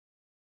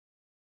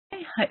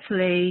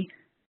Hopefully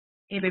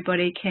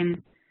everybody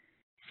can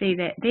see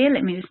that there.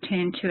 Let me just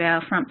turn to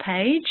our front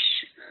page.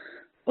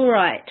 All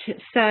right,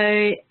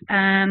 so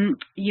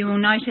you will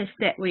notice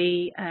that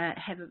we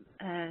have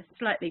a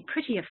slightly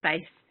prettier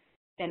face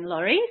than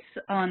Laurie's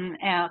on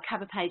our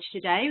cover page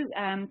today.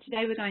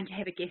 Today we're going to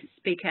have a guest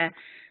speaker,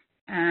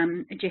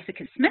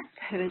 Jessica Smith,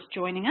 who is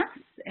joining us,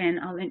 and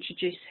I'll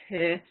introduce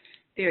her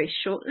very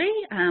shortly.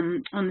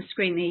 On the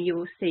screen there you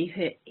will see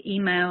her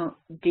email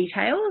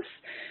details,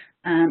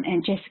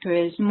 and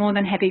Jessica is more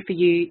than happy for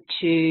you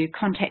to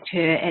contact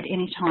her at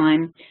any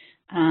time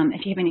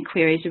if you have any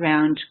queries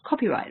around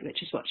copyright,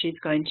 which is what she's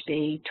going to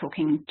be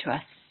talking to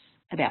us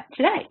about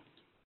today.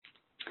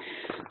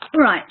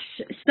 All right,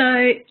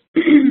 so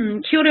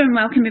kia ora and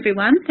welcome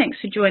everyone. Thanks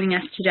for joining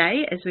us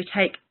today as we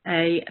take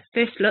a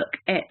first look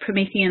at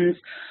Promethean's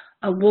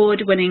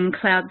award-winning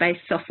cloud-based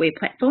software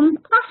platform,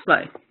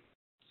 ClassFlow.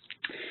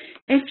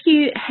 If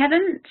you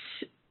haven't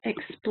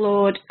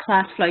explored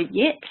ClassFlow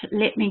yet,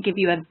 let me give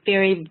you a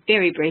very,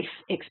 very brief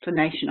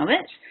explanation of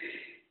it.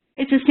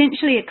 It's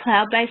essentially a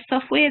cloud-based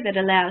software that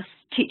allows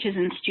teachers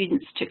and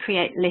students to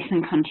create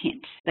lesson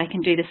content. They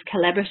can do this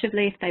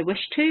collaboratively if they wish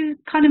to,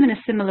 kind of in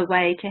a similar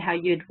way to how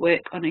you'd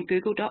work on a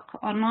Google Doc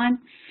online.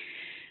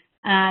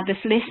 This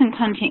lesson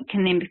content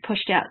can then be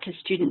pushed out to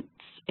students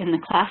in the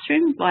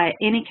classroom via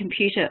any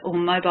computer or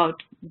mobile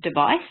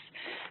device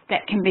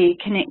that can be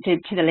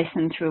connected to the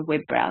lesson through a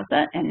web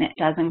browser, and that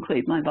does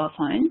include mobile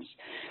phones.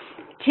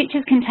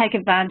 Teachers can take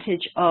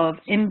advantage of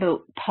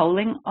inbuilt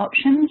polling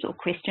options or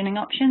questioning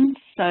options,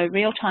 so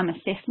real-time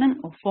assessment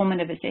or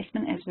formative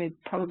assessment, as we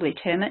probably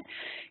term it,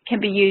 can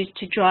be used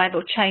to drive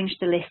or change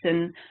the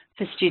lesson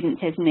for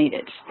students as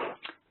needed.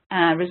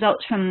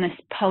 Results from this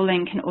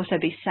polling can also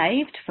be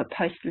saved for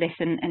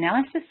post-lesson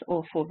analysis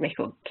or for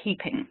record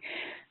keeping.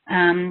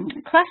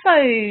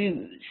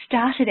 ClassFlow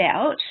started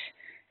out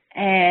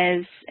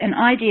as an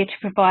idea to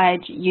provide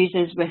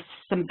users with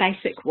some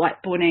basic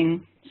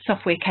whiteboarding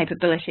software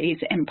capabilities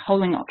and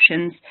polling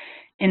options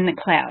in the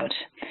cloud,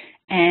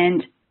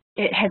 and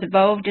it has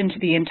evolved into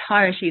the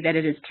entirety that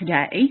it is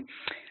today.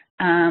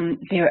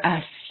 There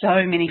are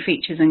so many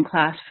features in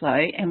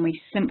ClassFlow, and we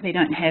simply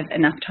don't have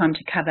enough time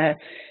to cover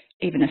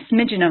even a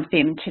smidgen of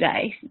them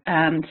today.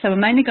 So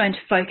I'm only going to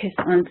focus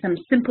on some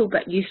simple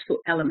but useful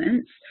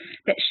elements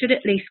that should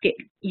at least get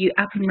you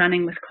up and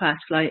running with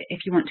ClassFlow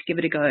if you want to give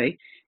it a go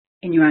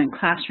in your own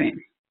classroom.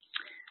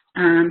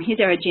 Here's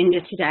our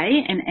agenda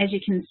today, and as you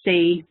can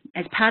see,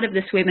 as part of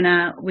this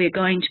webinar, we're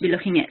going to be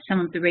looking at some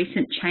of the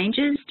recent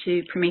changes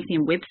to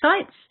Promethean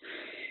websites,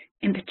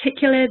 in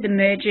particular the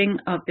merging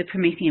of the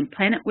Promethean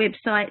Planet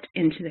website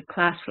into the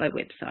ClassFlow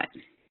website.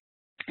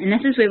 And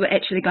this is where we're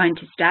actually going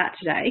to start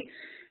today,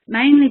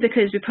 mainly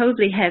because we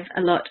probably have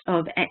a lot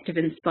of Active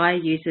Inspire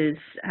users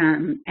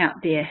out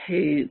there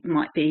who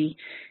might be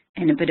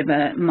in a bit of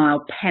a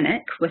mild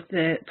panic with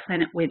the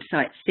Planet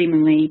website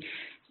seemingly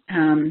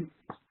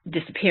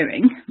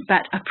disappearing,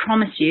 but I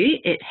promise you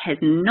it has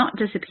not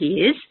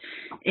disappeared,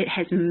 it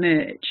has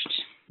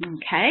merged.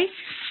 Okay,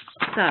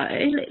 so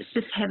let's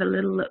just have a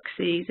little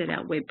look-see at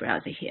our web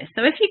browser here.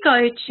 So if you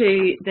go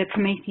to the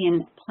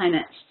Promethean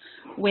Planet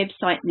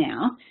website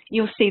now,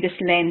 you'll see this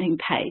landing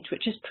page,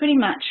 which is pretty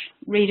much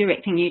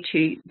redirecting you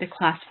to the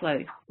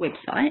ClassFlow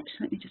website.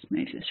 Let me just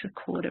move this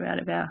recorder out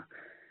of our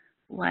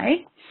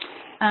way.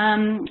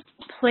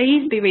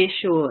 Please be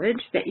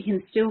reassured that you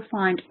can still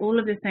find all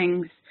of the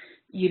things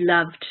you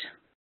loved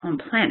on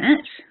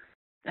Planet.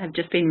 They've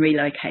just been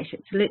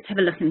relocated. So let's have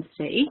a look and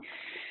see.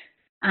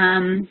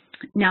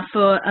 Now,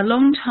 for a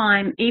long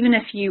time, even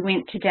if you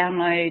went to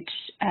download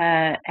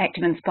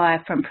Active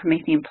Inspire from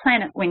Promethean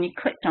Planet, when you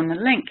clicked on the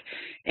link,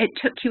 it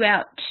took you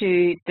out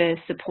to the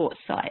support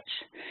site.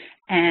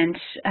 And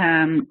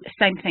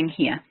same thing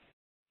here.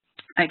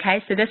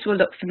 Okay, so this will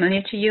look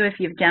familiar to you if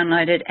you've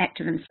downloaded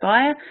Active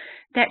Inspire.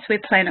 That's where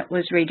Planet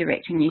was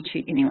redirecting you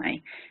to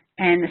anyway.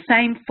 And the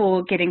same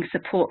for getting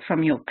support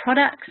from your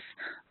products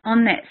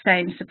on that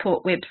same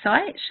support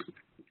website.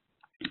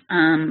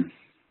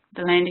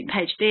 The landing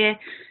page there,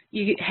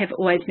 you have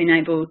always been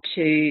able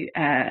to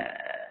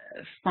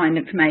find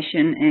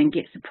information and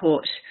get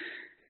support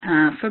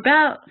for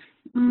about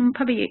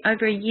probably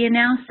over a year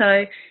now.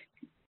 So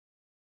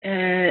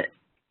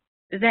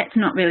that's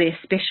not really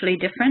especially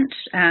different.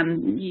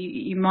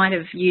 You might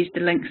have used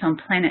the links on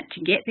Planet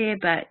to get there,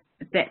 but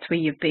that's where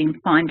you've been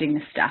finding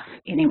the stuff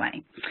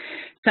anyway.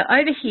 So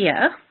over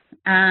here,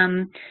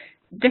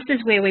 this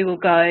is where we will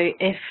go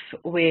if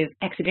we've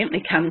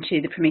accidentally come to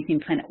the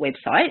Promethean Planet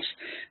website.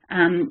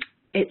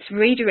 It's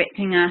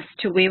redirecting us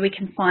to where we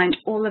can find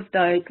all of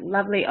those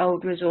lovely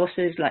old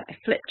resources like the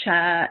flip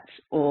charts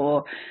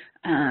or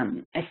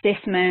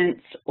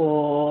assessments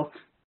or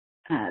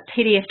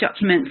PDF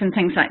documents and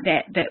things like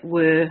that that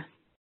were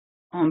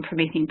on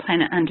Promethean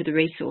Planet under the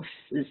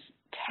Resources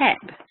tab.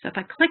 So if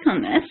I click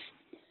on this,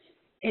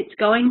 it's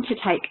going to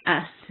take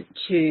us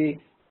to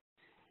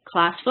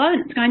ClassFlow,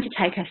 and it's going to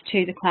take us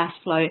to the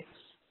ClassFlow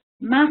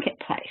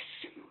marketplace.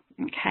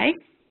 Okay.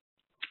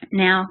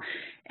 Now,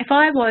 if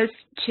I was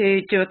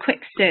to do a quick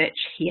search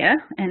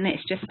here, and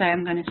let's just say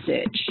I'm going to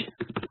search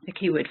the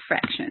keyword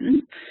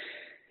fractions.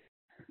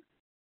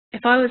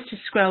 If I was to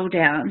scroll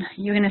down,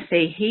 you're going to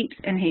see heaps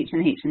and heaps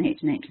and heaps and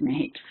heaps and heaps and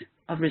heaps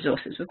of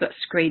resources. We've got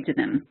screeds of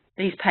them.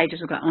 These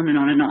pages will go on and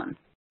on and on.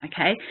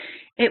 Okay,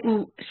 it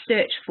will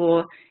search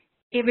for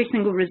every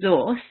single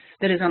resource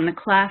that is on the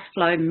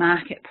ClassFlow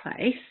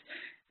marketplace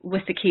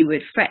with the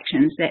keyword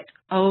fractions. That's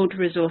old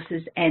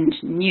resources and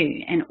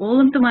new. And all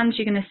of the ones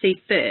you're going to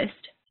see first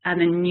are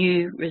the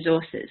new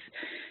resources.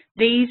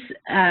 These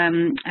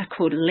are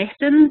called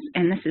lessons,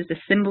 and this is the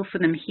symbol for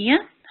them here.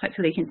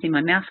 Hopefully you can see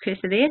my mouse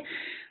cursor there.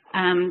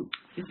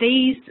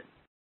 These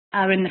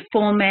are in the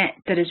format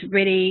that is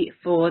ready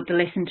for the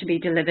lesson to be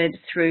delivered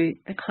through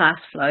the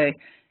ClassFlow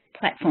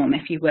platform,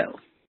 if you will.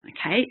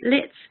 Okay,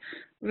 let's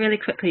really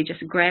quickly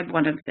just grab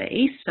one of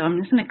these. So I'm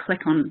just going to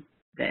click on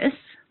this,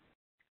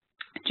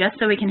 just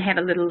so we can have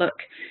a little look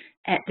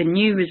at the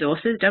new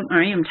resources. Don't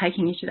worry, I'm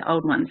taking you to the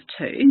old ones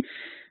too.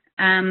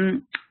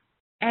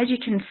 As you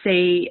can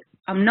see,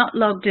 I'm not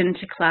logged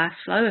into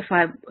ClassFlow. If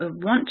I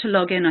want to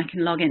log in, I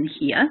can log in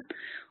here.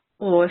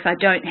 Or if I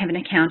don't have an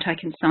account, I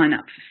can sign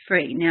up for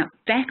free. Now,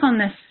 back on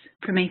this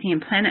Promethean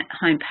Planet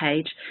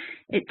homepage,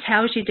 it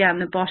tells you down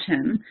the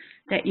bottom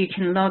that you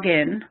can log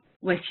in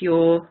with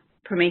your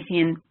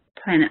Promethean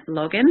Planet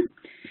login.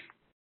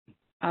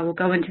 I will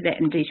go into that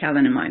in detail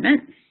in a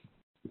moment.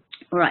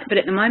 All right, but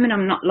at the moment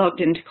I'm not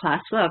logged into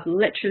ClassFlow. I've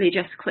literally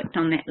just clicked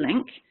on that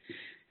link.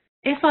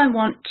 If I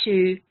want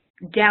to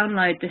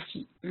download this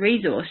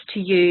resource to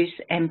use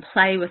and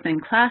play within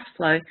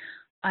ClassFlow,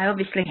 I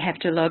obviously have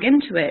to log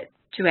into it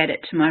to add it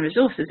to my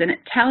resources, and it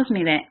tells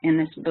me that in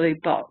this blue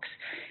box.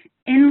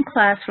 In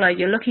ClassFlow,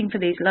 you're looking for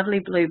these lovely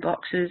blue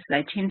boxes.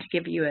 They tend to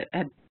give you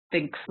a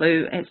big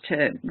clue as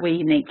to where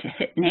you need to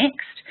hit next,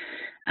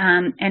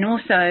 and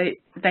also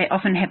they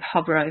often have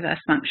hover over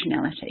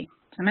functionality.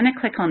 So I'm going to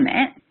click on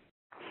that,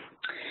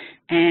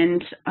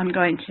 and I'm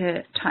going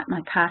to type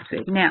my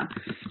password. Now,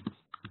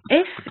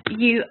 if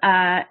you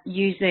are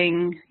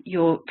using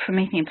your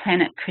Promethean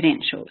Planet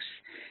credentials,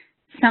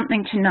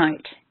 something to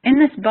note, in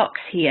this box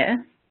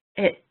here,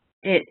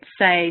 it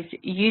says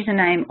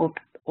username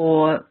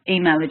or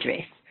email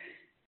address.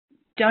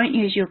 Don't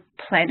use your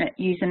Planet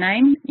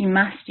username. You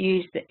must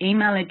use the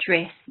email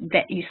address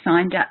that you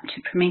signed up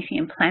to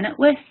Promethean Planet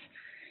with.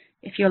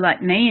 If you're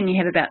like me and you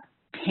have about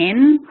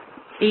 10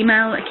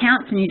 email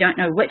accounts and you don't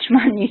know which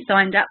one you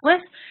signed up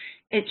with,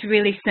 it's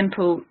really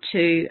simple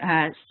to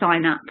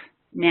sign up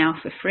now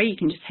for free. You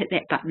can just hit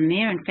that button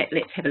there. In fact,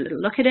 let's have a little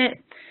look at it.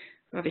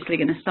 We're obviously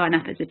going to sign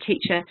up as a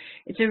teacher.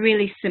 It's a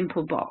really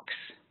simple box.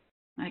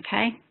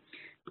 Okay,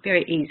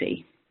 very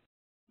easy.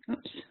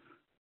 Oops,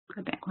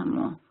 go back one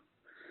more.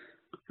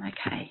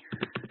 Okay,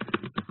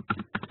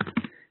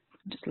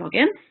 just log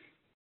in.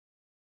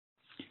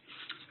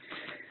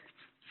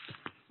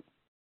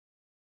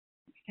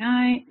 There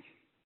we go.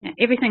 Now,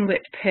 everything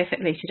worked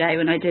perfectly today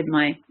when I did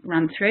my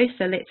run through,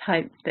 so let's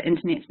hope the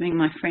internet's being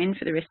my friend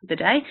for the rest of the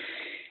day.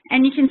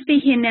 And you can see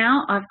here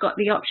now, I've got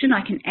the option,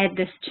 I can add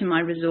this to my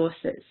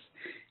resources.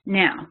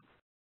 Now,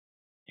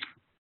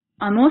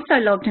 I'm also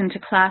logged into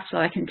ClassFlow.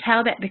 I can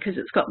tell that because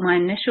it's got my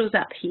initials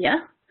up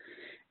here,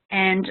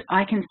 and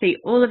I can see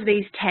all of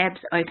these tabs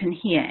open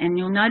here, and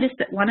you'll notice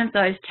that one of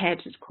those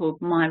tabs is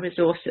called My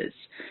Resources.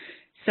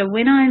 So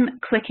when I'm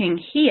clicking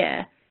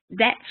here,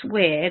 that's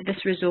where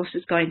this resource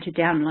is going to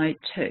download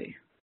to.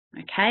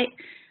 Okay,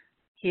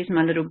 here's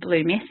my little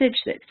blue message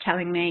that's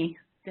telling me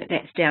that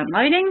that's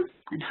downloading,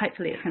 and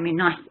hopefully it's going to be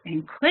nice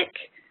and quick.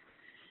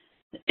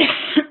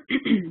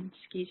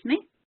 Excuse me.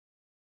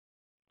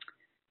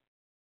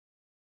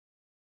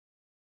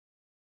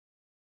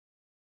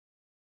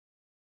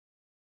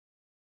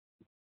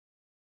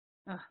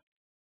 Oh,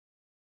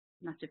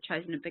 must have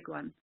chosen a big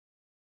one.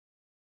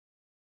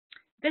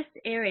 This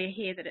area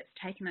here that it's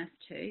taken us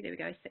to, there we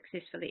go,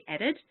 successfully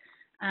added,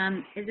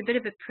 is a bit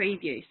of a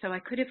preview. So I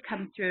could have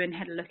come through and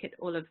had a look at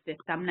all of the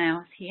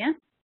thumbnails here,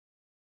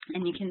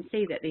 and you can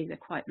see that these are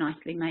quite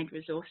nicely made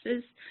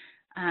resources.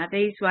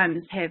 These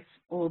ones have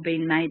all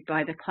been made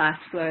by the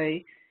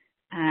ClassFlow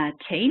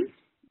team.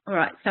 All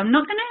right, so I'm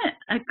not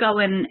going to go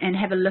in and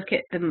have a look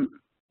at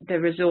the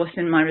resource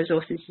in my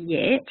resources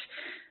yet,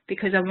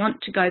 because I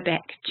want to go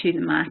back to the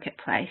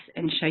marketplace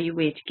and show you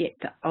where to get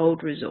the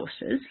old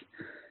resources.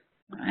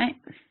 All right,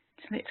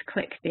 so let's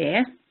click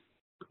there.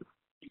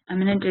 I'm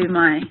going to do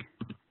my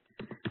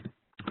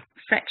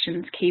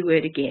fractions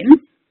keyword again,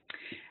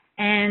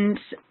 and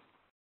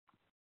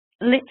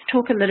let's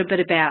talk a little bit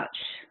about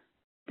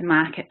the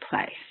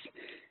marketplace.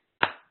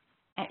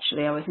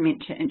 Actually, I was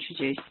meant to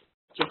introduce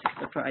Jessica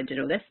before I did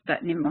all this,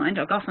 but never mind,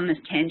 I'll go off on this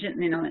tangent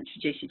and then I'll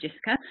introduce you,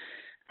 Jessica.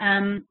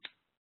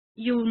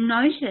 You'll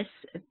notice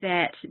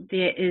that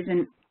there is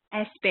an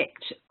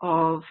aspect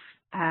of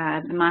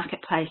the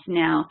marketplace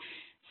now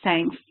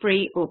saying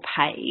free or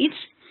paid.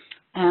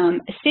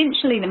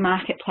 Essentially, the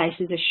marketplace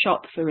is a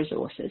shop for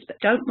resources, but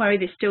don't worry,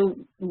 there's still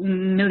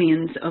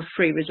millions of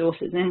free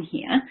resources in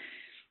here.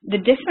 The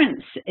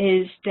difference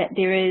is that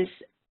there is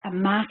a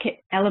market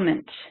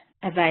element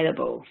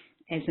available,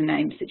 as the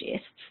name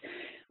suggests,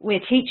 where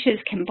teachers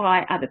can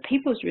buy other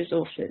people's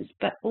resources,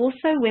 but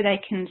also where they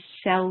can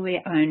sell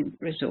their own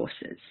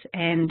resources.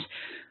 And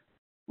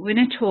we're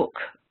going to talk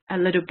a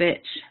little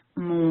bit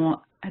more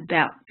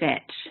about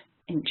that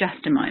in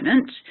just a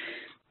moment.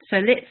 So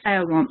let's say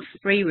I want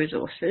free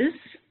resources,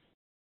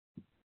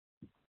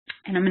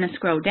 and I'm going to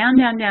scroll down,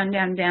 down, down,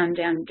 down, down,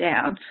 down,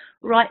 down,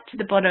 right to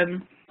the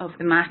bottom of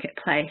the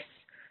Marketplace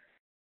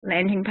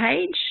landing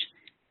page.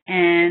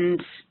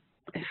 And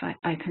if I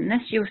open this,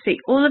 you'll see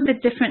all of the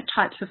different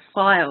types of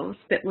files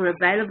that were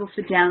available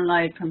for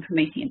download from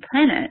Promethean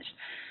Planet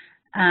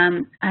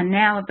are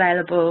now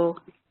available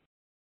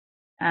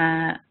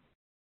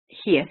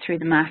here through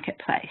the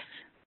Marketplace.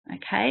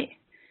 Okay,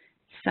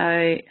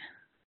 so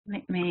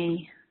let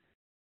me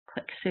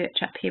click search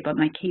up here by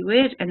my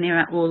keyword, and there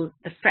are all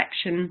the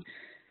fraction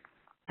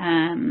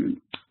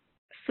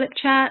flip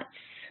charts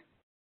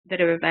that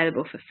are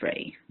available for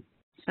free.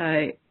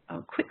 So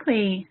I'll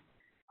quickly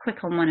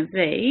click on one of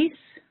these,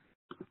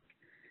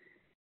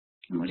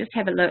 and we'll just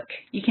have a look.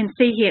 You can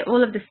see here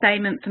all of the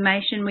same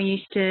information we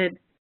used to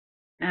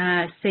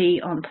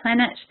see on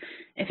Planet.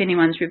 If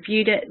anyone's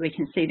reviewed it, we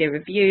can see their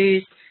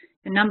reviews,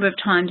 the number of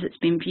times it's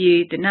been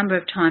viewed, the number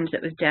of times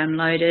it was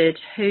downloaded,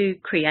 who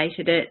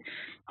created it.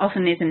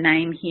 Often there's a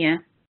name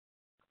here.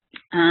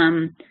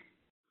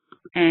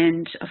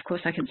 And of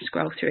course I can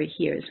scroll through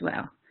here as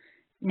well.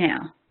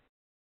 Now,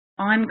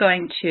 I'm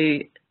going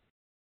to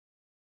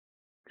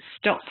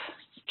stop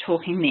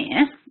talking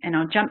there, and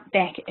I'll jump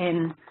back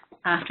in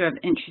after I've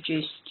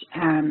introduced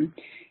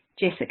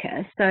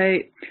Jessica. So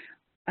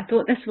I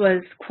thought this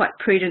was quite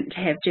prudent to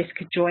have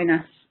Jessica join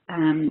us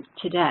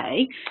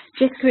today.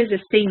 Jessica is a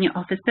senior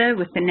officer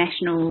with the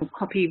National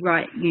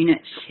Copyright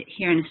Unit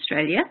here in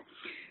Australia.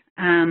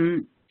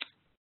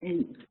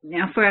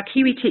 Now, for our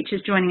Kiwi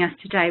teachers joining us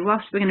today,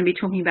 whilst we're going to be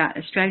talking about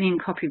Australian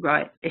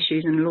copyright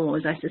issues and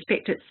laws, I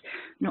suspect it's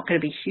not going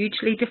to be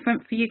hugely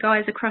different for you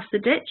guys across the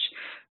ditch,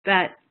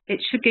 but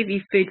it should give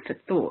you food for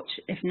thought,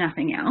 if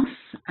nothing else.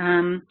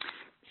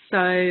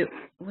 So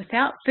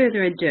without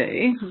further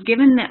ado,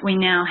 given that we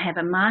now have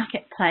a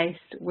marketplace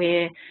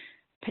where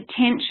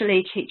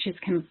potentially teachers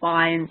can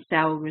buy and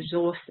sell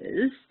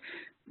resources,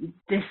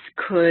 this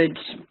could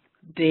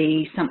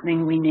be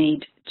something we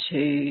need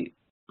to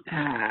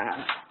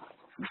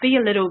be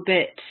a little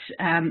bit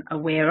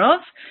aware of.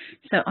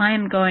 So I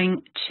am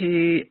going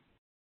to,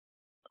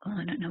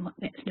 I don't know what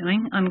that's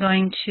doing. I'm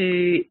going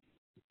to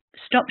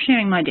stop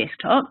sharing my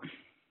desktop.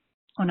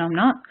 Oh no, I'm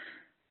not.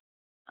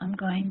 I'm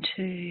going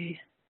to,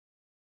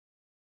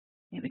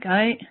 there we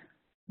go,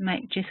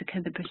 make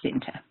Jessica the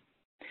presenter.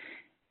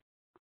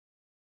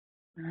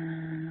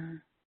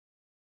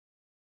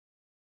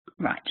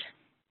 Right.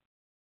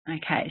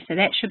 Okay, so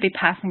that should be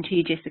passing to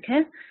you,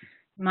 Jessica.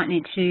 You might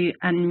need to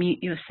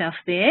unmute yourself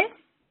there.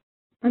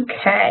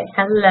 Okay,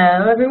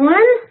 hello everyone.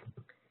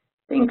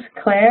 Thanks,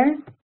 Claire.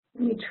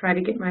 Let me try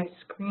to get my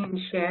screen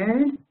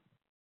shared.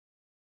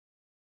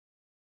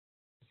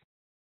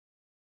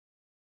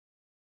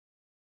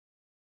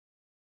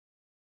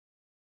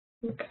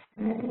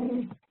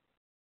 Okay.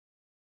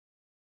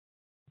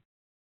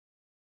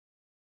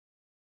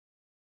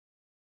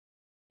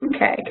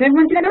 Okay, can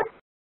everyone see that now?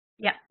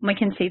 Yeah, we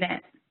can see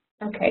that.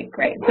 Okay,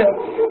 great.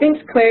 So thanks,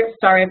 Claire.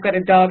 Sorry, I've got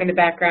a dog in the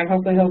background.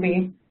 Hopefully he'll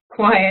be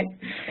quiet.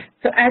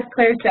 So as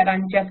Claire said,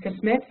 I'm Jessica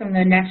Smith from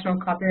the National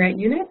Copyright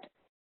Unit.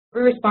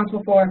 We're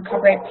responsible for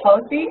copyright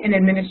policy and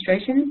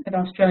administration for the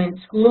Australian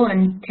school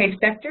and TAFE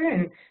sector,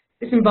 and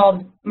this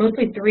involves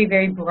mostly three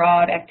very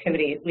broad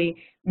activities. We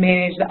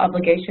manage the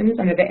obligations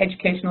under the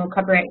educational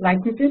copyright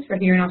licenses for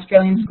here in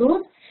Australian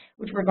schools,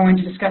 which we're going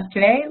to discuss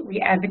today. We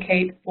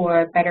advocate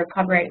for better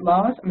copyright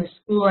laws on the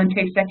school and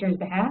TAFE sector's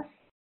behalf.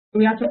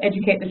 We also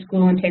educate the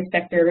school and TAFE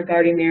sector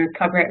regarding their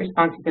copyright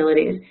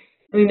responsibilities.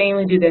 And we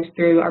mainly do this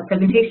through our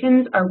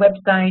presentations, our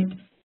website,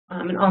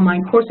 an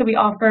online course that we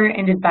offer,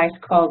 and advice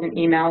calls and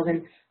emails.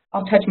 And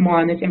I'll touch more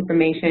on this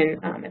information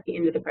at the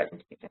end of the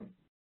presentation.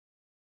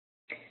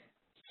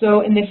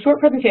 So in this short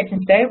presentation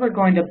today, we're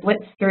going to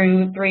blitz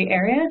through three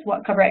areas: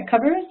 what copyright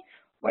covers,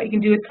 what you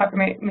can do with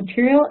copyright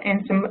material,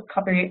 and some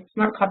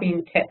smart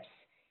copying tips.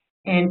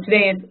 And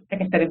today is,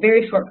 like I said, a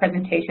very short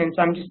presentation,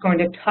 so I'm just going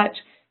to touch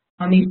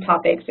on these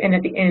topics, and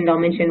at the end I'll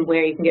mention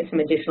where you can get some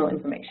additional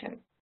information.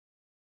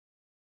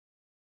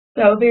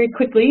 So very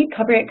quickly,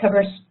 copyright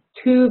covers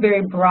two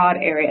very broad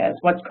areas: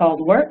 what's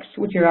called works,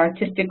 which are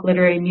artistic,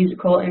 literary,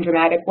 musical, and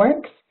dramatic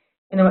works,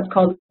 and then what's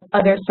called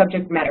other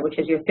subject matter, which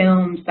is your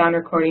films, sound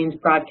recordings,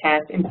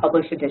 broadcasts, and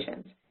published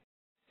editions.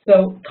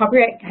 So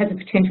copyright has the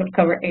potential to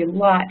cover a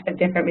lot of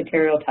different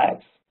material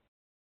types.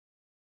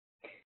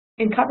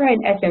 And copyright,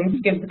 in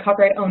essence, gives the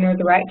copyright owner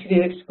the right to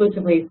do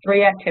exclusively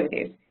three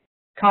activities: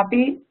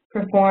 copy,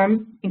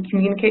 perform, and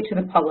communicate to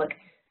the public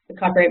the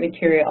copyright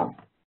material.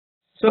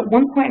 So at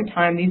one point in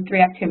time, these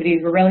three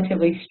activities were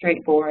relatively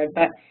straightforward,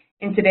 but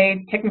in today's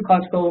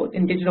technological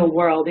and digital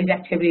world, these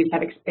activities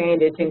have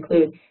expanded to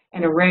include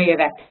an array of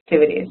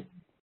activities.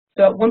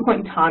 So at one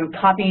point in time,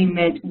 copying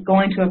meant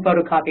going to a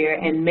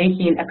photocopier and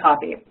making a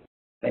copy.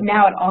 But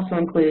now it also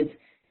includes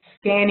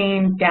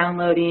scanning,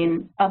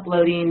 downloading,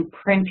 uploading,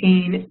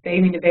 printing,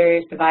 saving to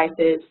various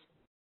devices.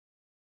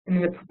 And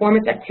then the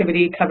performance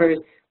activity covers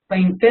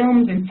playing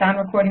films and sound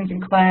recordings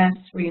in class,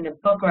 reading a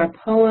book or a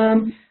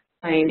poem,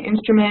 playing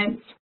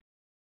instruments.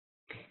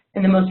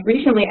 And the most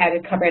recently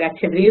added copyright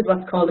activity is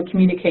what's called a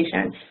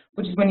communication,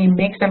 which is when you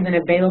make something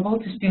available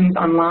to students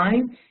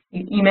online,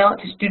 you email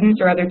it to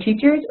students or other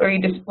teachers, or you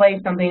display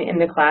something in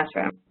the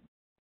classroom.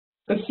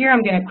 So here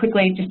I'm going to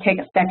quickly just take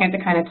a second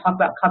to kind of talk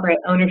about copyright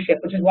ownership,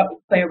 which is what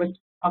Claire was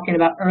talking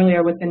about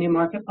earlier with the new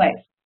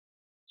marketplace.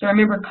 So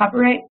remember,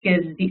 copyright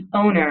gives the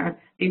owner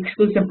the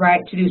exclusive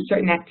right to do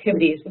certain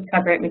activities with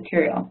copyright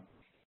material.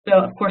 So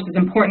of course it's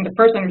important to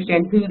first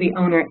understand who the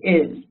owner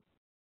is.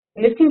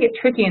 And this can get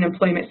tricky in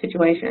employment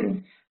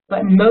situations,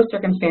 but in most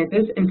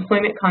circumstances,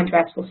 employment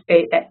contracts will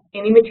state that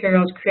any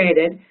materials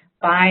created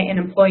by an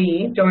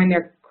employee during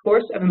their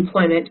course of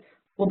employment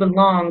will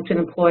belong to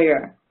the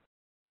employer.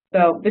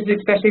 So this is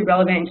especially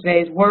relevant in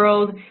today's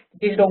world,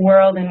 digital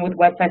world, and with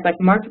websites like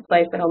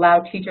Marketplace that allow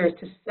teachers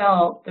to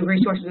sell the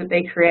resources that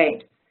they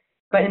create.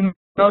 But in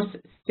most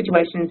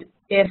situations,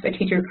 if a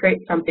teacher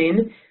creates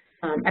something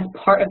as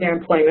part of their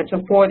employment,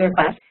 so for their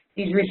class,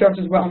 these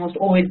resources will almost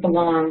always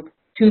belong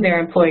to their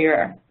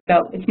employer.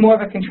 So it's more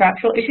of a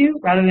contractual issue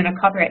rather than a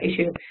copyright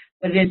issue,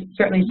 but it is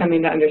certainly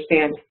something to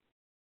understand.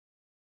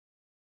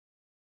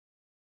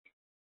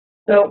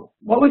 So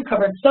what we've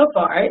covered so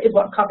far is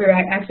what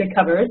copyright actually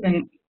covers,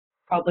 and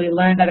probably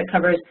learned that it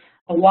covers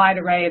a wide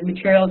array of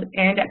materials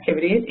and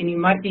activities, and you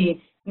might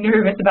be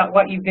nervous about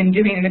what you've been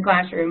doing in the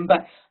classroom,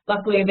 but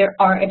luckily there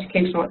are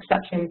educational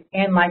exceptions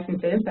and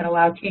licenses that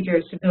allow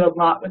teachers to do a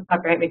lot with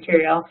copyright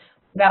material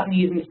without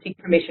needing to seek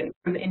permission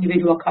from the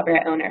individual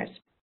copyright owners.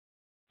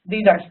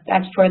 These are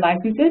statutory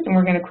licenses, and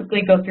we're going to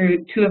quickly go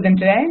through two of them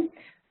today.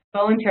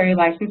 Voluntary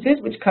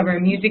licenses, which cover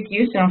music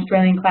use in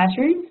Australian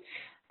classrooms.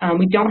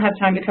 We don't have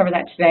time to cover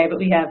that today, but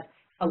we have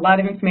a lot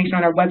of information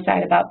on our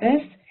website about this.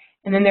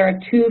 And then there are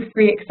two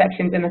free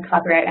exceptions in the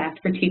Copyright Act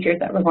for teachers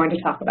that we're going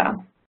to talk about.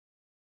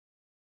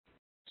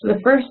 So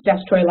the first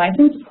statutory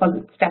license is called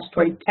the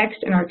Statutory Text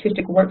and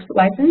Artistic Works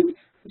License,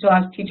 which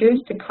allows teachers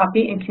to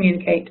copy and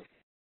communicate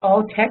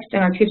all text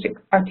and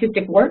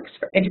artistic works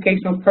for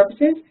educational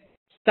purposes,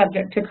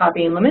 subject to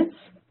copying limits.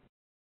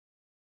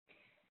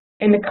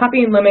 And the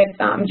copying limits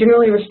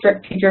generally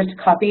restrict teachers to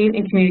copying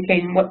and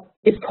communicating what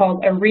is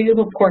called a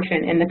readable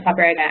portion in the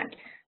Copyright Act.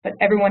 But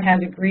everyone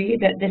has agreed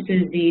that this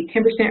is the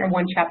 10% or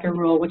one chapter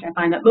rule, which I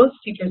find that most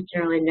teachers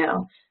generally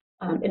know.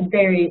 It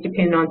varies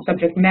depending on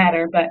subject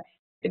matter, but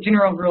the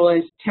general rule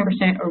is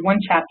 10% or one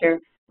chapter,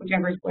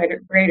 whichever is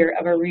greater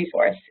of a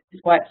resource, is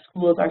what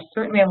schools are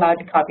certainly allowed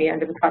to copy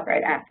under the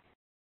Copyright Act.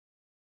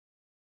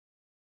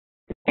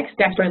 The next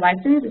statutory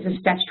license is a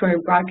statutory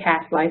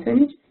broadcast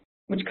license,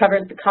 which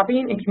covers the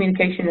copying and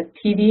communication of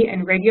TV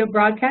and radio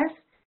broadcasts,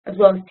 as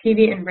well as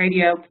TV and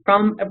radio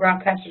from a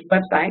broadcaster's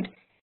website,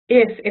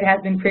 if it has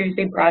been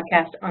previously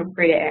broadcast on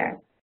free-to-air.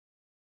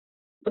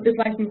 What this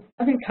license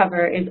doesn't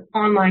cover is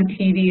online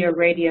TV or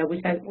radio,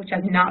 which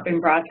has not been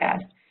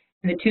broadcast.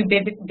 And the two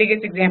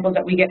biggest examples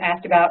that we get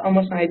asked about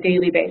almost on a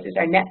daily basis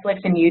are Netflix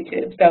and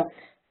YouTube. So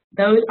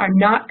those are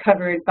not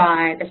covered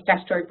by the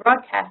statutory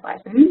broadcast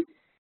license,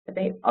 but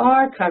they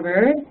are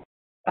covered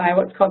by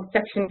what's called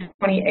Section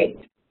 28,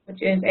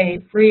 which is a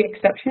free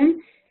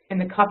exception in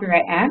the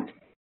Copyright Act,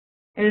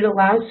 and it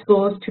allows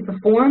schools to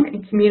perform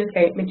and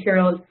communicate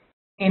materials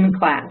in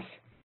class.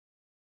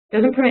 It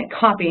doesn't permit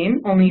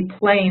copying, only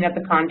playing of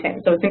the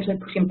content. So essentially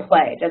pushing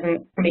play. It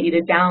doesn't permit you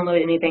to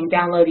download anything,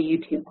 download a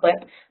YouTube clip,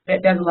 but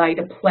it does allow you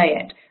to play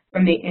it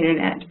from the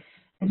internet.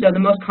 And so the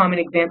most common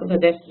examples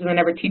of this is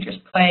whenever teachers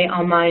play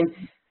online,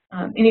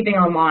 anything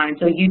online,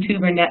 so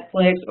YouTube or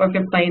Netflix, or if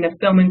they're playing a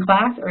film in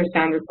class or a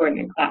sound recording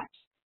in class.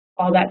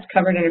 All that's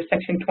covered under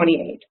Section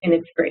 28, and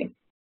it's free.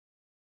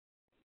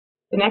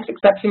 The next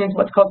exception is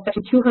what's called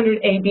Section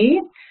 200AB,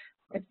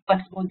 it's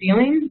flexible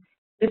dealing.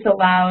 This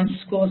allows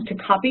schools to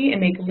copy and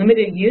make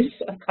limited use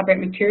of copyright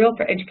material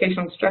for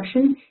educational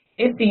instruction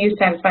if the use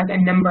satisfies a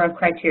number of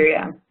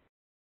criteria.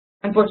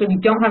 Unfortunately,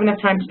 we don't have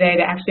enough time today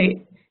to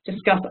actually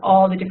discuss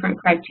all the different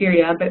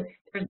criteria, but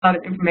there's a lot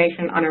of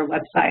information on our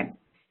website.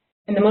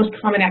 And the most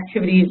common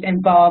activities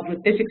involved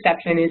with this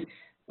exception is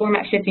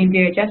format shifting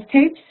VHS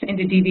tapes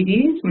into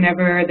DVDs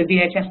whenever the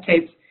VHS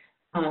tapes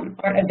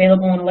aren't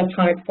available in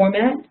electronic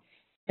format.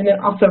 And then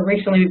also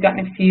recently we've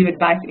gotten a few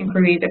advice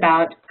inquiries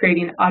about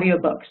creating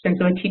audiobooks. And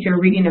so a teacher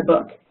reading a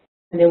book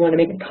and they want to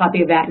make a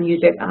copy of that and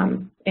use it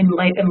in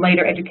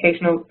later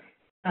educational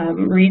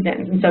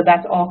reasons. And so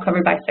that's all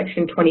covered by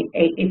Section 28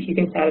 if you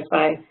can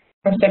satisfy,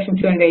 or Section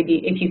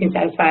 200AB if you can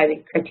satisfy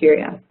the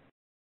criteria.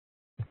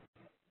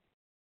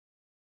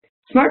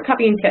 Smart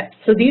copying tips.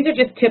 So these are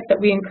just tips that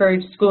we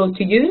encourage schools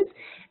to use.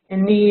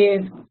 And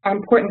these are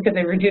important because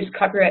they reduce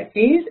copyright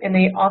fees, and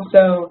they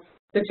also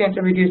the chance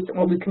to reduce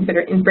what we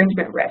consider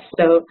infringement risk,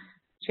 so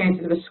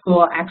chances of a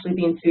school actually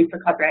being sued for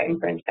copyright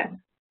infringement.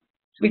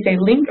 So we say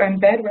link or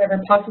embed wherever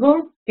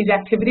possible. These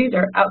activities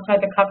are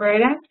outside the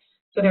Copyright Act,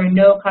 so there are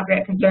no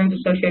copyright concerns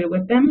associated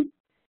with them.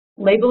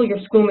 label your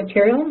school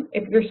material.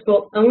 If your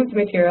school owns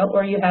material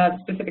or you have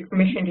specific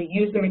permission to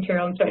use the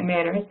material in certain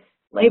manners,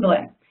 label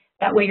it.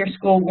 That way your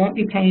school won't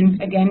be paying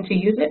again to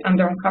use it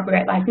under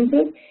copyright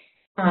licenses.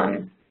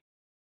 And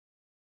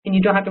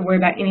you don't have to worry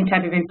about any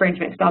type of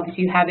infringement. So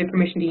obviously you have the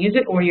permission to use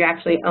it or you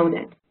actually own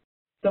it.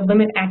 So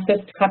limit access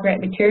to copyright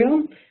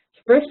material.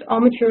 First, all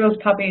materials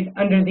copied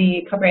under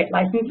the copyright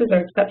licenses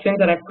or exceptions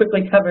that I've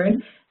quickly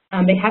covered,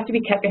 they have to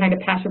be kept behind a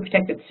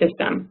password-protected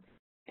system.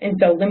 And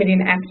so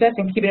limiting access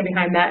and keeping it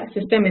behind that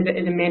system is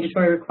a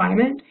mandatory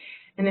requirement.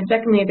 And then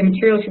secondly, the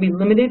material should be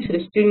limited to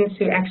the students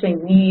who actually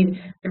need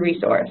the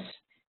resource.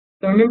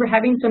 So remember,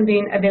 having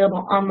something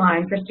available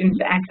online for students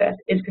to access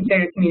is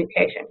considered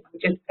communication,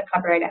 which is a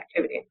copyright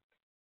activity.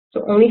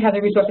 So only have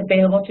the resource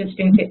available to the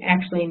students who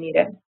actually need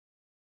it.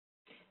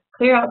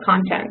 Clear out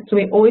content. So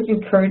we always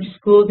encourage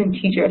schools and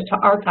teachers to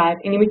archive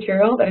any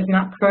material that is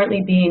not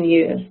currently being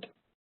used.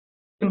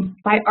 And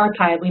by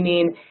archive, we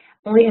mean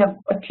only have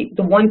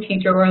the one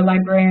teacher or a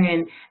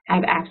librarian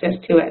have access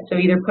to it. So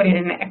either put it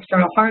in an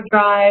external hard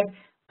drive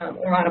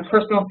or on a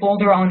personal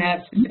folder on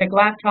a specific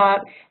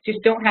laptop. Just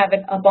don't have it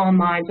up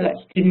online so that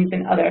students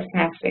and others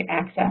can actually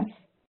access.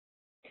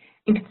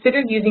 And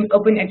consider using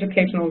open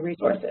educational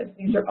resources.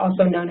 These are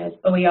also known as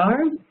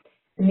OER.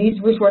 And these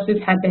resources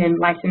have been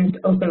licensed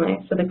openly.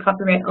 So the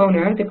copyright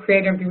owner, the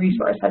creator of the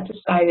resource, has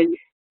decided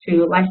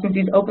to license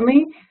these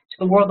openly to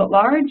the world at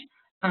large.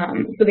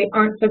 So they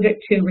aren't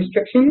subject to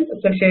restrictions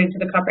associated to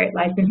the copyright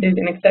licenses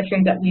and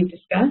exceptions that we've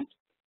discussed.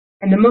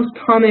 And the most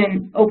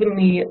common open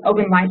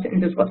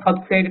license is what's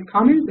called Creative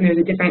Commons, and there's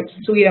a different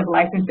suite of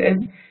licenses,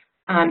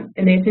 and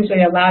they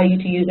essentially allow you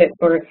to use it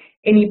for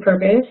any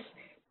purpose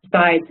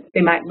besides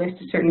they might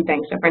list certain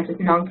things, so for instance,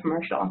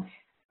 non-commercial.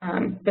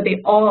 But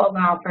they all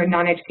allow for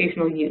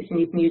non-educational use, and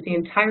you can use the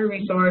entire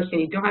resource, and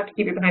you don't have to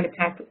keep it behind a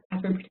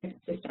password-protected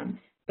system.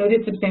 So it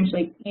is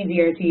substantially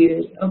easier to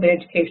use open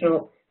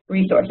educational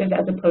resources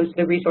as opposed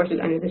to the resources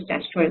under the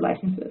statutory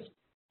licenses.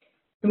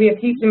 So we have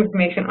heaps of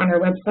information on our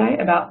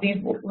website about these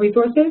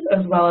resources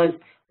as well as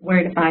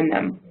where to find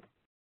them.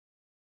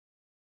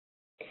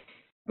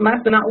 And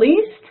last but not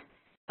least,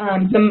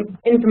 some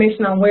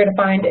information on where to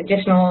find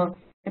additional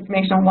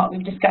information on what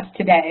we've discussed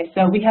today.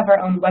 So we have our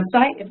own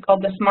website. It's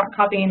called the Smart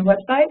Copying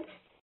website.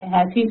 It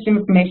has heaps of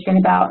information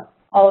about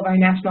all of our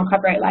national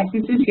copyright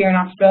licenses here in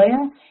Australia,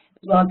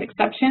 as well as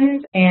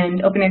exceptions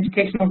and open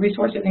educational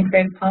resources in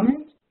Creative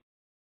Commons.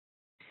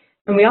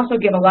 And we also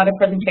give a lot of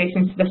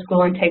presentations to the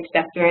school intake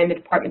sector and the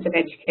departments of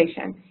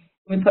education.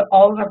 We put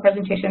all of our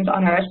presentations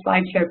on our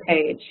SlideShare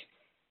page.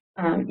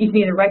 You can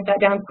either write that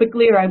down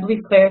quickly, or I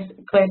believe Claire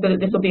said that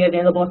this will be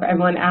available for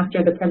everyone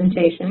after the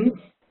presentation.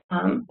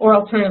 Or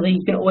alternatively,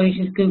 you can always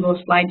just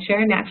Google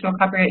SlideShare National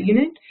Copyright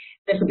Unit.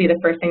 This will be the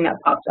first thing that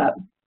pops up.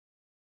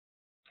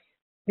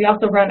 We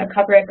also run a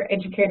Copyright for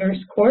Educators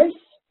course.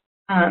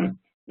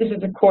 This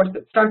is a course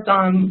that starts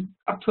on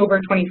October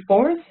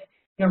 24th.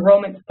 And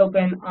enrollments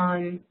open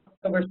on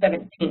October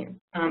 17th.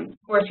 The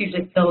course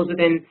usually fills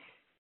within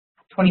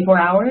 24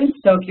 hours,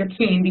 so if you're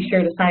keen, be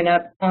sure to sign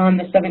up on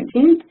the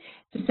 17th.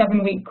 It's a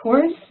 7-week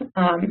course,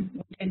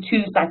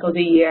 2 cycles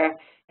a year,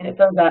 and it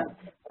fills up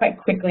quite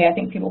quickly. I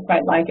think people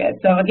quite like it.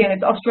 So again,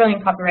 it's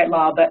Australian copyright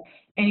law, but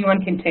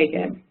anyone can take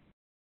it.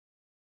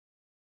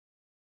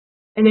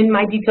 And then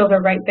my details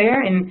are right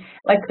there, and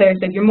like Claire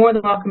said, you're more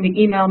than welcome to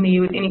email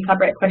me with any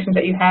copyright questions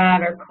that you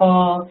have or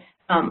call.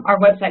 Our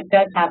website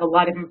does have a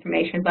lot of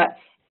information, but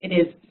it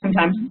is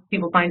sometimes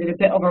people find it a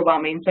bit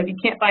overwhelming. So if you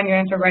can't find your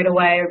answer right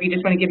away, or if you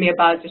just want to give me a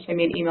buzz, just send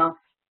me an email.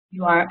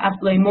 You are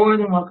absolutely more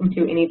than welcome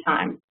to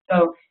anytime.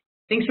 So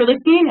thanks for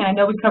listening, and I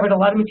know we covered a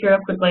lot of material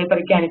quickly, but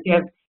again, if you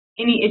have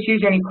any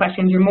issues or any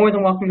questions, you're more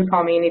than welcome to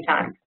call me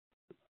anytime.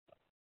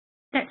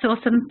 That's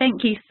awesome.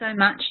 Thank you so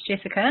much,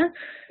 Jessica.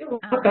 You're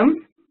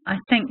welcome. I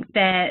think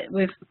that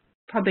we've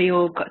probably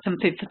all got some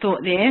food for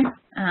thought there,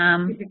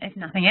 if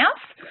nothing else.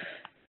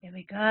 There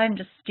we go. I'm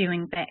just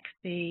skewing back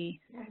the...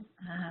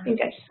 I think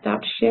I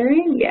stopped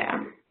sharing.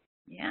 Yeah.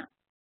 Yeah.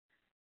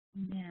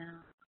 Now,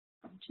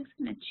 I'm just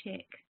going to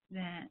check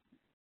that.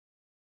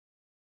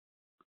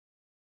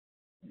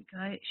 There we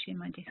go. Share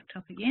my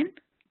desktop again.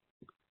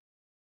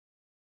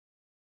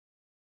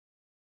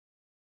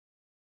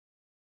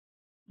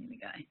 There we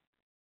go.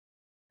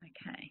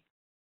 Okay.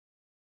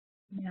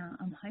 Now,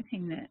 I'm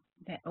hoping that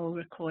that all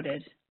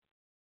recorded.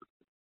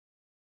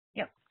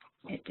 Yep,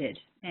 it did.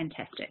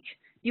 Fantastic.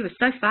 You were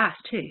so fast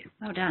too.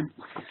 Well done.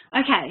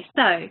 Okay,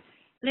 so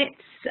let's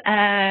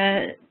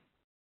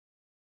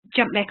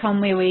jump back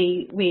on where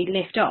we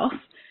left off.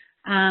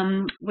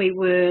 We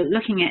were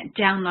looking at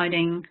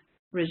downloading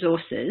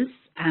resources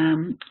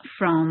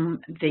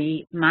from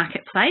the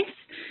marketplace.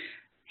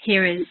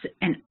 Here is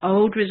an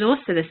old resource,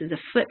 so this is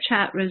a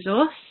flipchart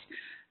resource,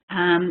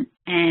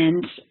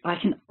 and I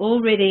can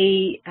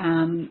already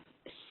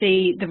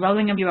see the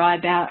rolling of your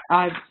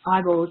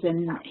eyeballs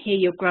and hear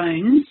your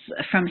groans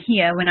from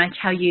here when I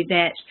tell you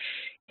that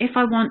if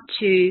I want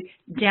to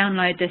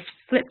download this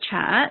flip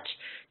chart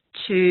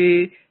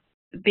to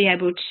be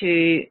able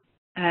to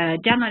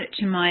download it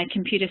to my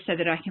computer so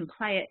that I can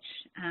play it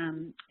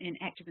in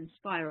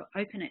ActiveInspire or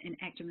open it in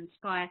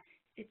ActiveInspire,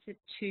 it's a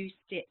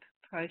two-step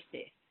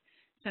process.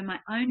 So my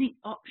only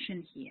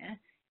option here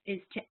is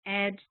to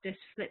add this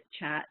flip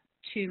chart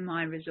to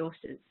my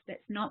resources. That's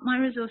not my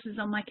resources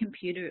on my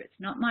computer, it's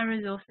not my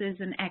resources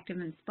in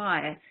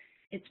ActiveInspire,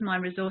 it's my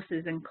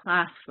resources in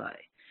ClassFlow.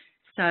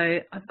 So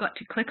I've got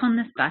to click on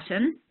this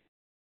button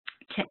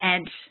to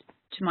add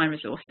to my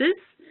resources,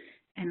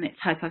 and let's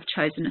hope I've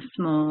chosen a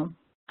small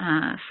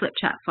flip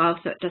chart file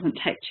so it doesn't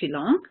take too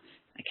long.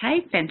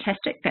 Okay,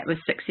 fantastic, that was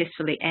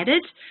successfully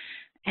added.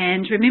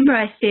 And remember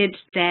I said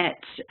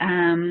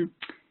that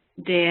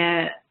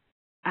there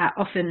are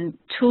often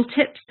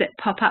tooltips that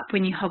pop up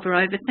when you hover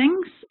over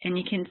things, and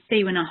you can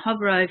see when I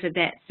hover over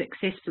that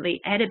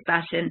successfully added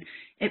button,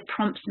 it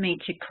prompts me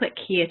to click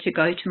here to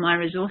go to my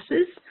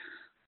resources.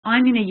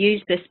 I'm going to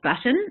use this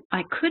button.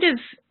 I could have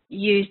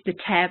used the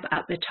tab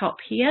up the top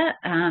here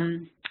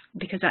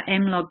because I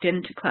am logged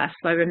into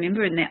ClassFlow,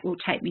 remember, and that will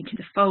take me to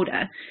the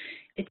folder.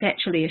 It's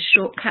actually a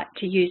shortcut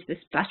to use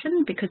this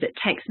button because it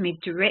takes me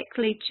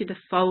directly to the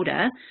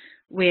folder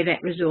where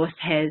that resource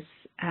has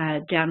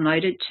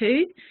downloaded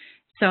to.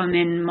 So I'm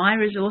in My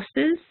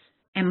Resources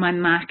and my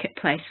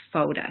Marketplace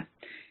folder.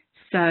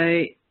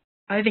 So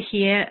over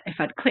here, if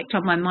I'd clicked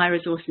on my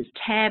Resources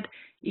tab,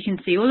 you can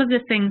see all of the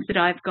things that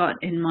I've got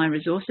in my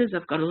resources.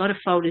 I've got a lot of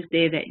folders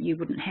there that you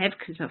wouldn't have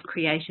because I've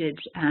created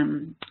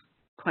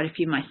quite a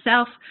few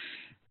myself,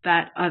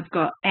 but I've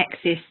got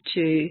access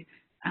to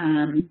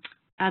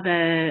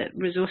other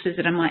resources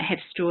that I might have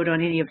stored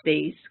on any of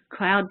these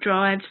cloud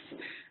drives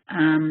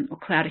or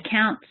cloud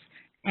accounts,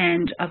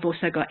 and I've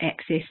also got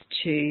access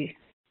to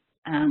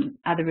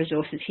other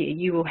resources here.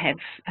 You will have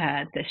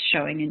this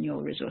showing in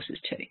your resources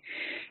too.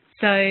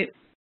 So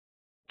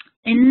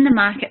in the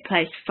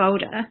Marketplace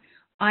folder,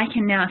 I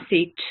can now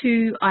see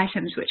two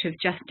items which have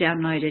just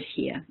downloaded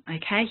here.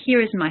 Okay,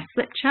 here is my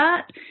flip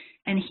chart,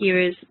 and here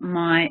is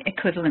my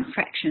equivalent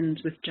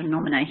fractions with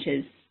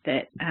denominators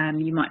that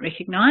you might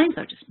recognize.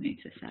 I'll just move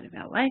this out of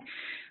our way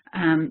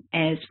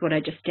as what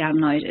I just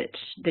downloaded,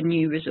 the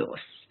new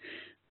resource.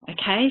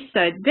 Okay,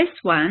 so this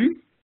one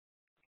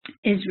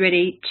is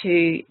ready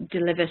to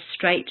deliver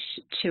straight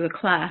to a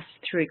class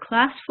through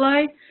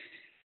ClassFlow.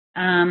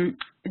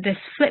 This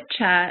flip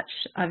chart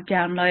I've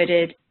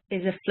downloaded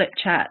is a flip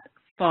chart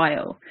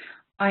file.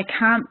 I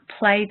can't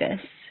play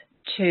this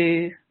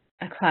to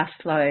a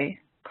ClassFlow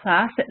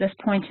class at this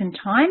point in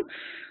time.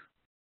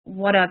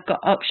 What I've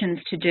got options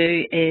to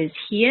do is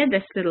here,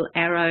 this little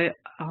arrow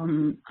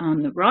on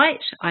the right,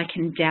 I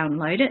can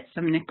download it.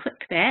 So I'm going to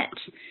click that,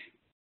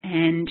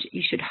 and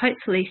you should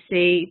hopefully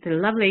see the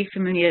lovely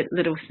familiar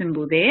little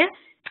symbol there,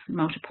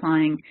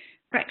 multiplying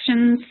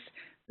fractions.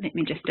 Let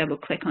me just double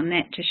click on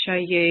that to show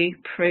you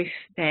proof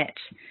that,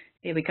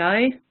 there we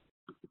go,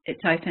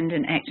 it's opened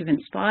in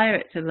ActiveInspire.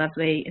 It's a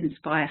lovely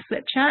Inspire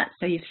flip chart.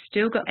 So you've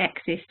still got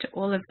access to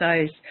all of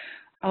those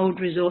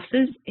old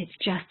resources. It's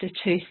just a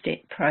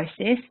two-step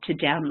process to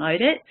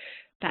download it.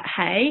 But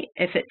hey,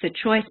 if it's a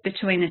choice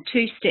between a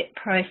two-step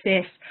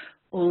process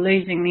or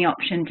losing the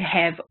option to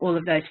have all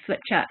of those flip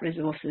chart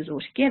resources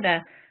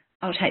altogether,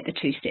 I'll take the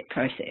two-step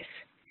process.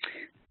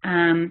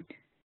 The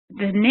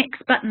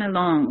next button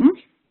along,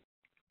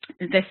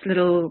 this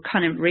little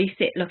kind of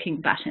reset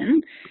looking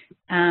button,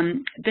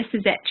 this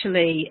is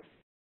actually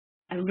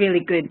a really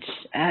good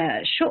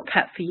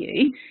shortcut for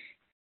you.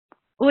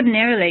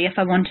 Ordinarily, if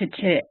I wanted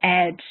to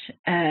add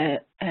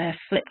a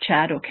flip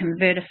chart or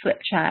convert a flip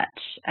chart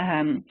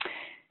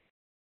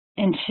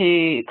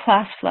into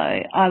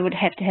ClassFlow, I would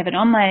have to have it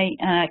on my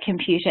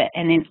computer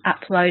and then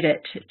upload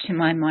it to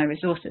my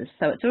resources.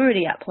 So it's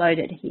already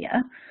uploaded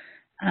here,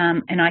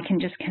 and I can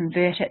just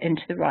convert it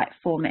into the right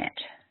format.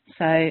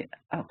 So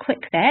I'll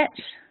click that.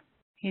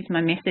 Here's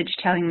my message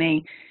telling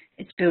me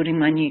it's building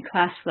my new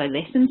ClassFlow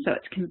lesson. So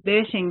it's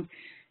converting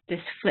this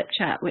flip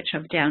chart which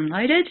I've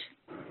downloaded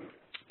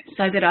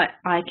so that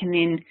I can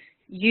then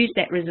use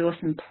that resource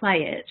and play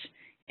it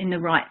in the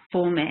right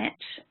format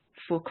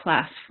for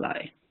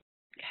ClassFlow.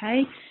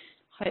 Okay,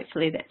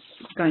 hopefully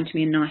that's going to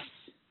be a nice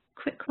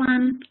quick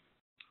one.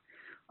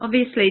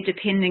 Obviously,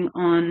 depending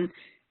on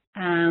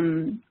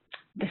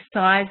the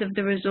size of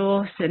the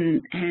resource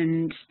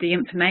and the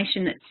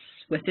information that's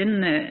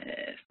within the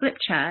flip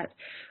chart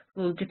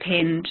will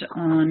depend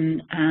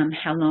on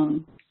how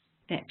long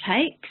that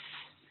takes.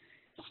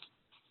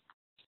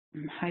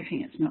 I'm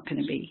hoping it's not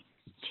going to be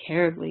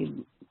terribly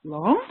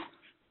long.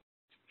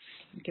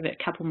 I'll give it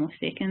a couple more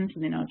seconds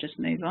and then I'll just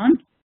move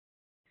on.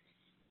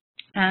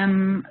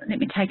 Let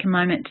me take a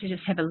moment to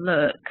just have a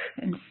look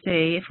and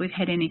see if we've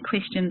had any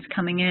questions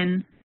coming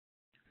in.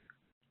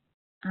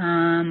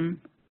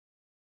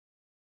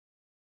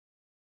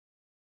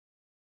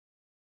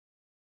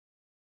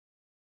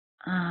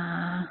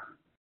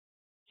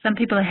 Some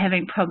people are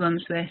having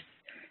problems with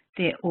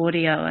their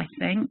audio, I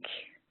think.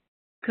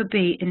 Could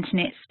be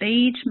internet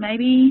speed,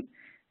 maybe,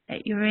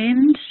 at your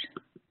end.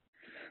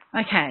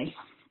 Okay.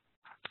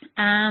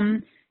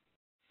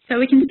 So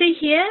we can see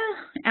here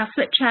our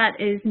flip chart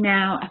is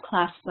now a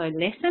ClassFlow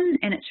lesson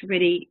and it's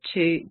ready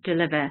to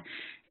deliver.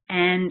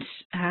 And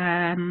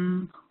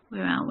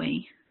where are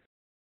we?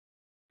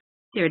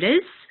 There it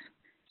is.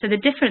 So the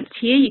difference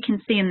here you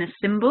can see in the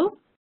symbol.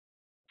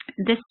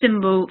 This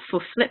symbol for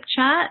flip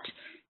chart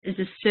is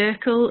a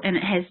circle and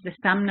it has the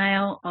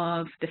thumbnail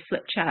of the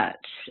flip chart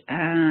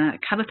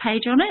cover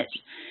page on it.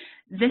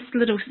 This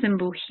little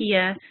symbol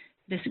here,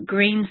 this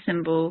green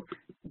symbol,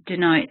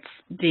 denotes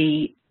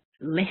the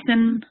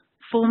lesson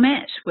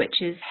format,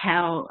 which is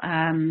how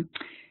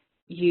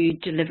you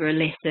deliver a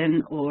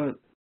lesson, or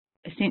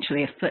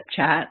essentially a flip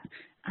chart,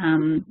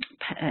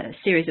 a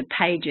series of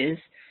pages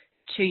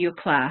to your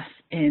class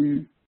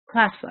in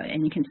ClassFlow.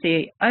 And you can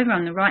see over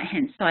on the right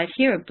hand side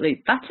here a blue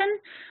button.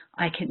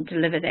 I can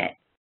deliver that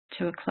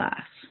to a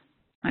class.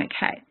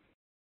 Okay.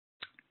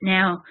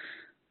 Now,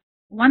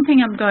 one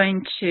thing I'm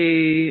going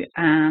to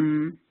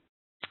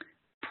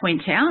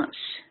point out,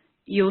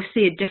 you'll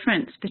see a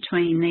difference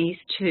between these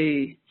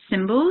two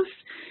symbols.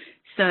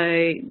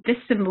 So this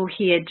symbol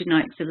here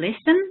denotes a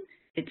lesson.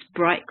 It's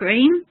bright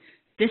green.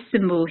 This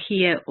symbol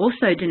here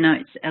also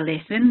denotes a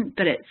lesson,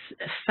 but it's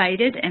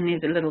faded and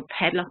there's a little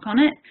padlock on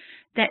it.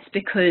 That's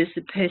because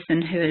the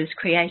person who has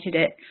created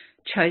it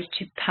chose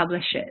to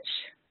publish it.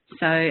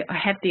 So I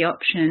have the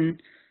option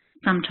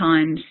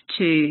sometimes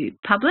to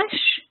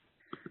publish,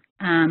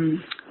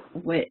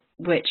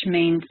 which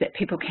means that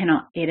people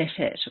cannot edit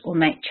it or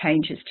make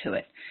changes to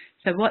it.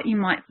 So what you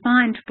might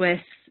find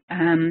with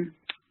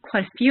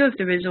quite a few of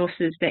the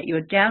resources that you're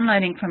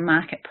downloading from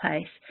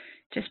Marketplace,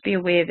 just be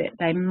aware that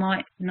they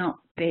might not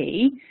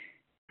be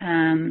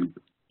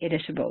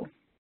editable.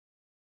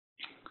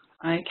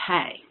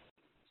 Okay,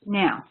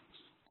 now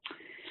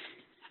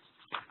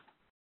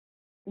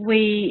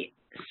we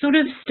sort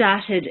of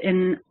started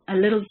in a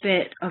little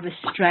bit of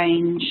a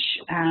strange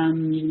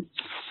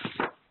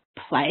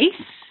place.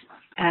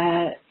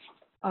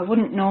 I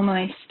wouldn't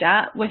normally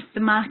start with the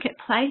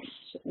Marketplace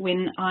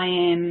when I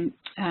am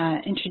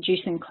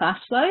introducing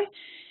ClassFlow,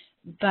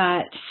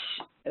 but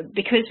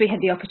because we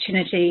had the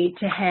opportunity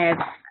to have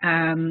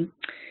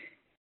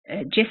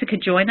Jessica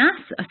join us,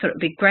 I thought it would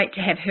be great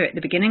to have her at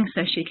the beginning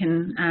so she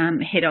can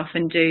head off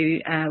and do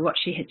what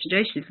she had to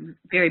do. She's a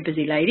very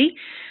busy lady.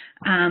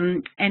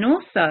 And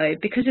also,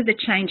 because of the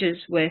changes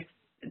with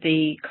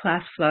the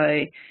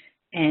ClassFlow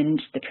and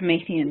the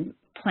Promethean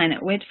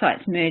Planet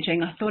websites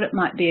merging, I thought it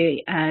might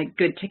be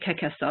good to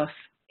kick us off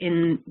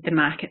in the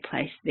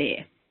Marketplace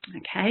there.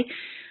 Okay,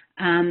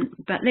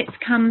 but let's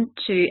come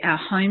to our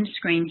home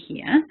screen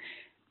here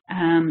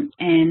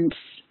and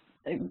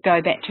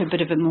go back to a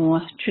bit of a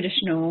more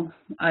traditional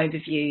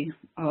overview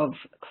of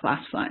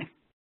ClassFlow.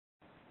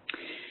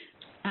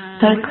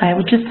 Sorry, Claire,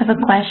 we just have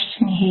a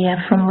question here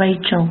from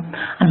Rachel,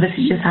 and this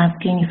is just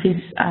asking if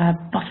it's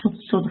possible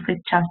to store the flip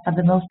charts that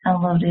the most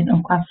downloaded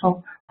on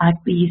ClassFlow like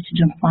we used to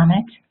do on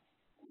Planet.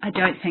 I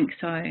don't think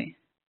so.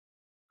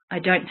 I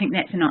don't think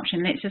that's an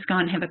option. Let's just go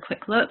and have a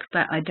quick look,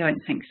 but I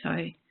don't think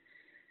so.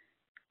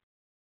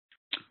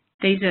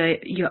 These are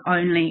your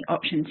only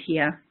options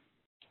here.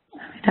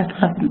 That's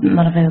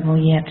not available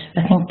yet.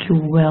 I think you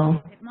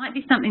will. It might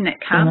be something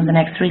that comes on the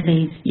next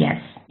release.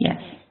 Yes,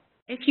 yes.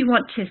 If you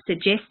want to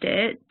suggest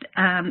it,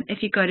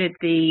 if you go to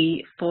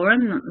the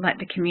forum, like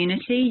the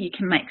community, you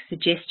can make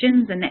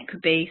suggestions, and that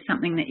could be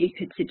something that you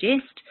could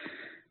suggest.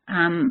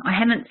 I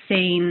haven't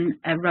seen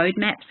a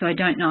roadmap, so I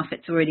don't know if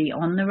it's already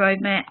on the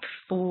roadmap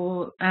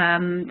for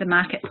the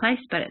Marketplace,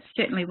 but it's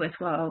certainly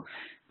worthwhile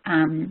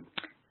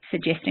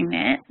suggesting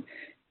that.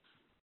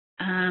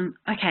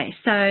 Okay,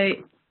 so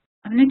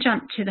I'm going to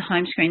jump to the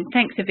home screen.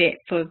 Thanks, Yvette,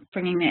 for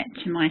bringing that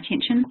to my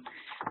attention.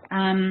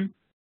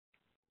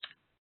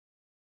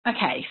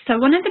 Okay, so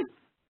one of the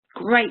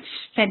great,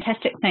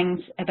 fantastic things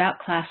about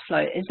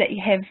ClassFlow is that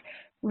you have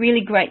really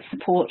great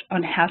support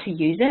on how to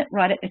use it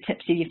right at the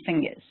tips of your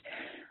fingers.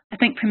 I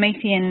think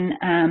Promethean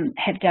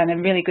have done a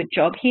really good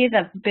job here.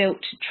 They've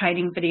built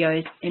training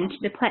videos into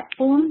the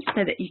platform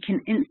so that you can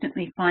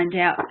instantly find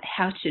out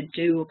how to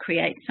do or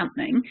create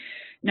something,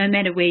 no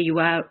matter where you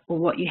are or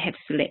what you have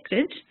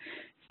selected.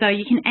 So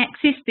you can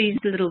access these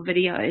little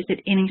videos at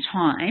any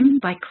time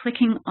by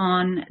clicking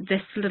on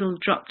this little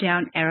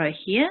drop-down arrow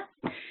here.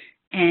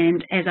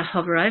 And as I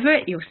hover over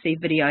it, you'll see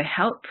Video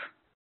Help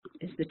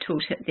is the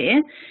tooltip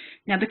there.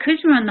 Now, because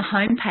we're on the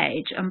home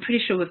page, I'm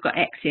pretty sure we've got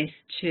access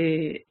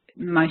to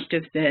most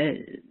of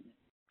the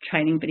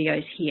training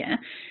videos here.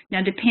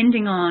 Now,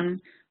 depending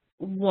on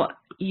what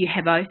you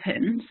have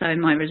open, so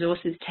My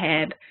Resources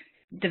tab,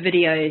 the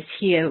videos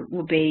here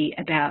will be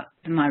about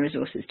the My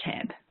Resources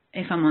tab.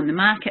 If I'm on the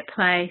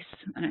Marketplace,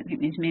 I don't think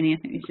there's many, I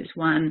think there's just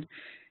one.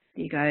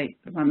 There you go,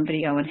 one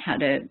video on how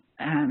to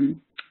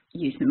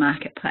use the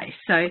Marketplace.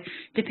 So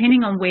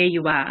depending on where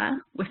you are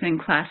within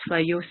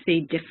ClassFlow, you'll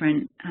see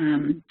different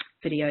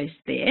videos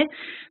there.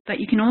 But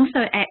you can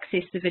also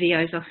access the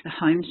videos off the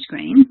home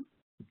screen.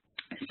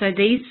 So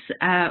these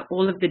are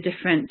all of the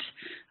different,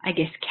 I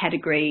guess,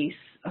 categories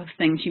of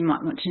things you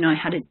might want to know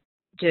how to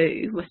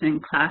do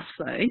within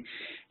ClassFlow.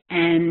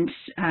 And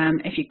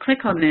if you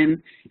click on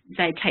them,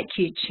 they take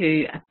you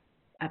to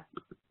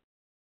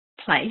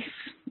place.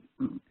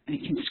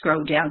 You can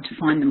scroll down to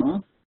find them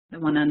all, the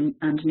one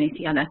underneath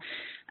the other,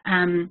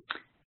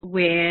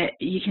 where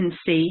you can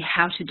see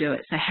how to do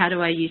it. So how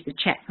do I use the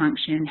chat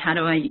function? How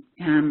do I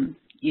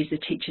use the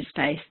teacher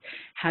space?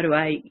 How do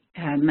I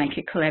make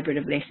a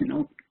collaborative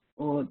lesson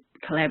or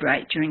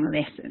collaborate during the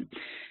lesson?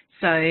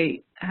 So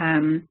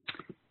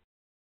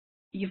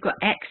you've got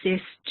access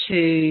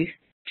to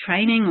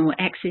training or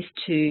access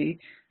to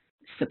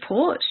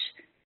support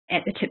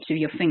at the tips of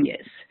your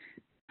fingers.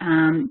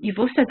 You've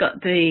also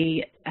got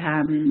the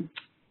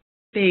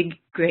big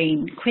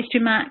green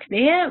question mark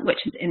there, which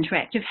is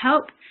interactive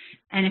help.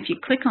 And if you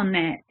click on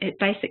that, it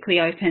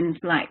basically opens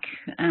like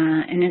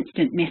an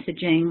instant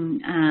messaging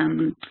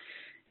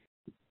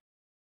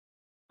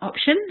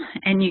option,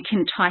 and you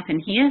can type in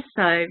here.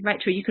 So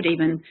Rachel, you could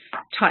even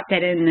type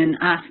that in and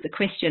ask the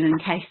question in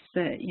case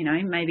that, you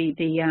know, maybe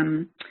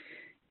the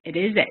it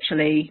is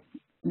actually,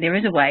 there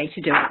is a way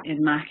to do it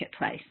in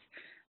Marketplace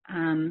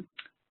to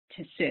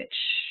search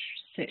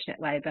that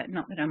way, but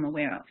not that I'm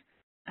aware of.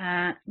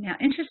 Now,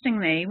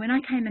 interestingly, when I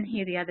came in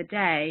here the other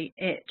day,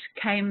 it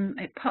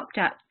popped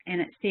up and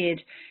it said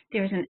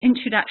there is an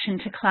Introduction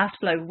to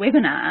ClassFlow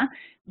webinar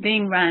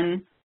being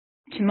run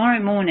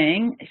tomorrow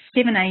morning,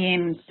 7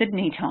 AM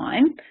Sydney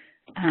time,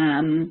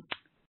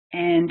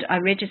 and I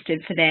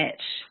registered for that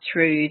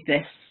through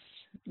this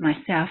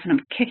myself, and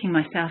I'm kicking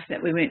myself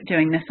that we weren't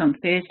doing this on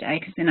Thursday,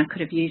 because then I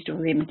could have used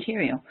all their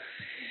material.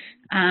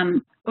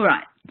 All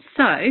right,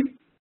 so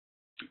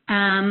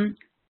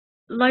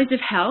loads of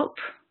help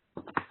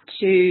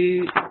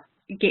to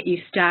get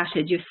you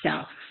started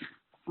yourself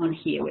on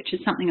here, which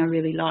is something I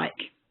really like.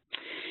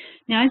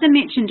 Now, as I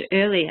mentioned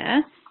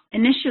earlier,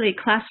 initially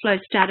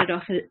ClassFlow started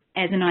off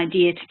as an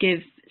idea to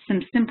give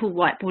some simple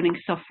whiteboarding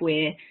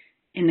software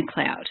in the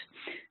cloud.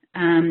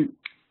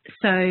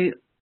 So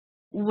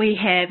we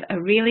have a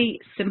really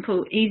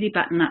simple, easy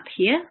button up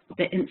here,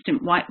 the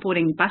instant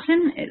whiteboarding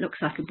button. It looks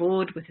like a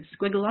board with a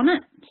squiggle on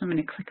it. So I'm going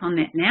to click on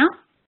that now.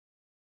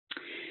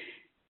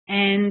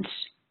 And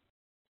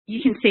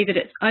you can see that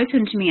it's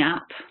opened me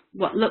up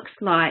what looks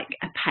like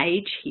a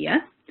page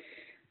here.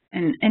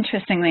 And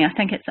interestingly, I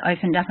think it's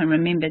opened up and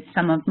remembered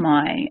some of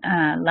my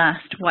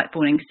last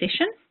whiteboarding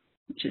session,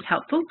 which is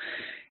helpful.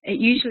 It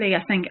usually,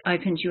 I think,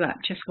 opens you up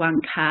just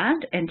one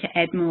card, and to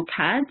add more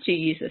cards, you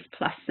use this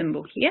plus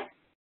symbol here.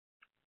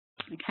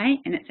 Okay,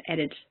 and it's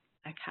added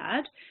a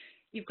card.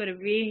 You've got a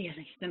really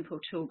simple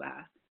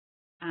toolbar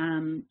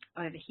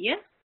over here.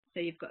 So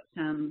you've got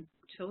some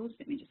tools.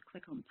 Let me just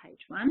click on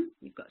page 1.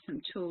 You've got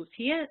some tools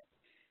here.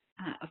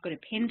 I've got a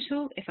pen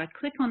tool. If I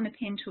click on the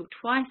pen tool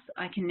twice,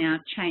 I can now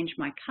change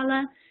my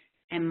color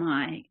and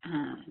my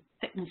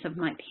thickness of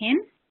my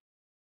pen.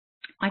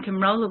 I can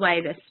roll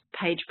away this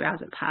page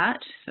browser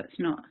part so it's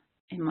not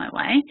in my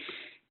way.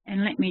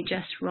 And let me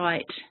just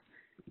write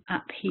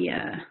up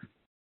here.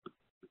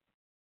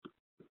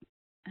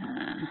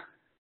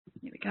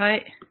 There we go.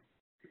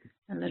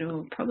 A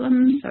little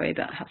problem. Sorry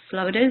about how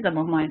slow it is. I'm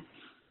on my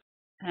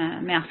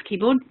mouse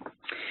keyboard.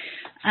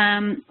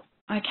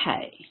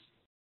 Okay.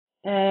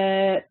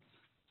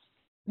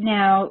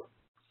 Now,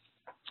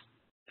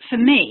 for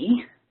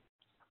me,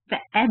 the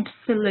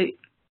absolute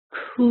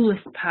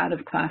coolest part of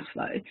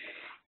ClassFlow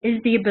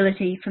is the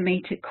ability for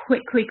me to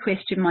quickly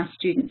question my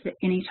students at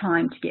any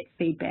time to get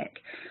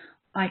feedback.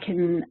 I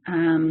can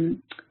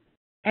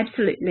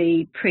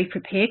absolutely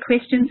pre-prepare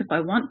questions if I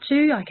want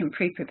to. I can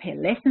pre-prepare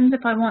lessons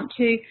if I want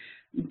to,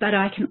 but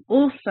I can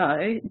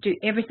also do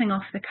everything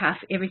off the cuff,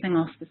 everything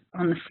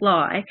on the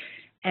fly,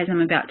 as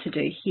I'm about to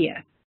do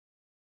here.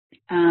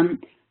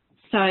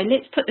 So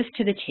let's put this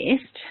to the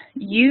test.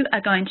 You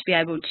are going to be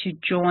able to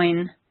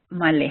join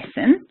my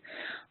lesson.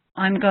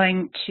 I'm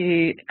going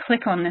to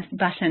click on this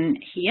button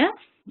here.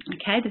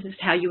 Okay, this is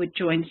how you would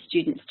join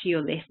students to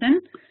your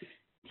lesson.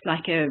 It's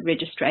like a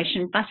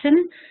registration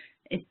button.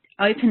 It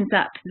opens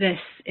up this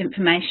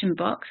information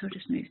box. I'll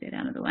just move that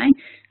out of the way,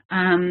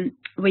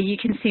 where you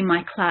can see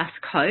my class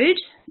code.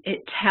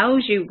 It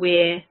tells you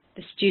where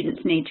the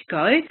students need to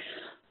go.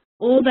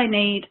 All they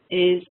need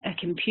is a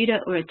computer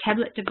or a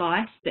tablet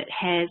device that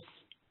has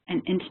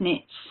an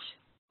internet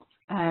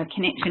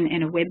connection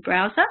and a web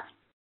browser.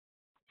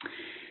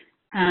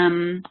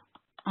 I'm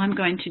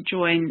going to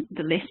join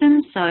the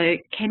lesson. So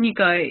can you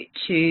go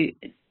to,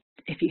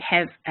 if you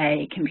have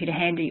a computer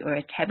handy or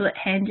a tablet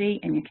handy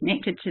and you're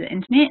connected to the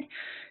internet,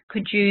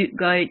 could you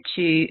go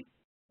to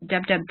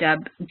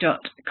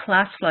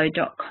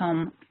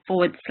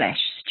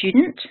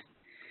www.classflow.com/student.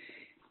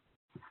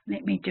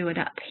 Let me do it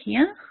up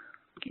here.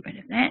 Get rid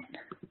of that.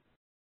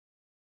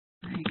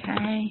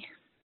 Okay.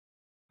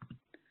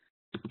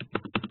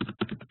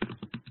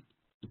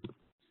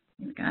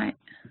 Here we go.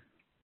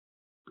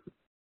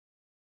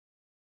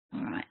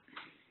 All right.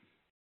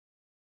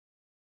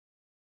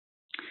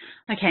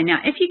 Okay, now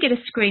if you get a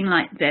screen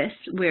like this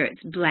where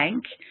it's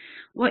blank,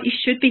 what you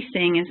should be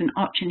seeing is an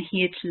option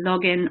here to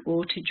log in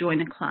or to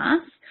join a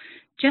class.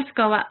 Just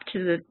go up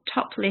to the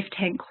top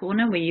left-hand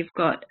corner where you've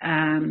got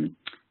a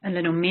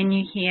little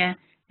menu here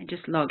and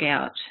just log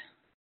out.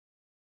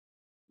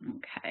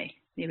 Okay,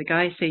 There we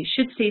go. So you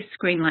should see a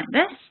screen like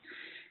this,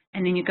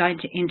 and then you're going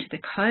to enter the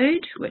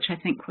code, which I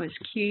think was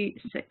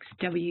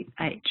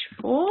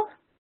Q6WH4.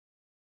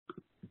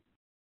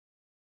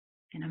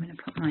 And I'm going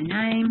to put my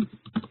name.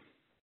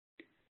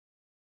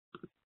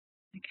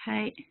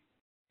 Okay.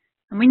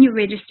 And when you're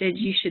registered,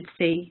 you should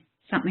see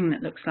something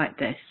that looks like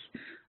this.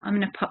 I'm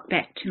going to pop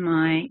back to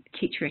my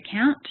teacher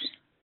account.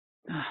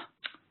 Oh,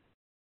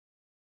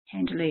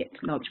 handily,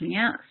 it's logged me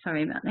out.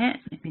 Sorry about that.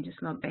 Let me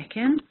just log back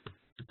in.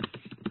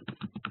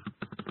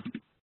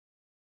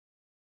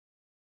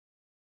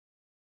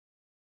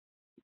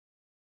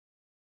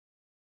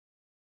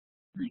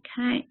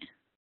 Okay.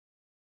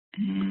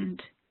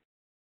 And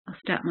I'll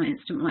start my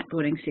instant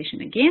whiteboarding session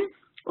again.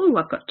 Oh,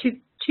 I've got two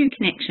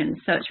connections.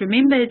 So it's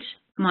remembered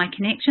my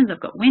connections. I've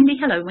got Wendy.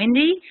 Hello,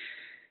 Wendy.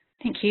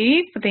 Thank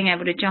you for being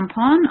able to jump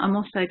on. I'm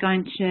also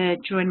going to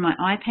join my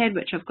iPad,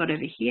 which I've got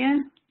over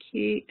here,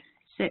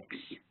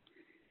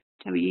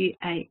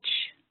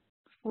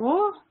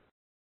 Q6WH4.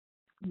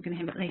 I'm going to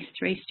have at least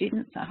 3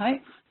 students, I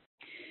hope.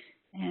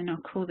 And I'll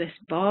call this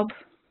Bob.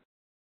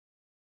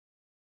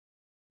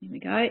 Here we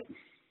go.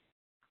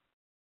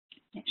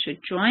 That should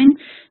join.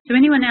 So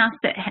anyone else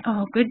that,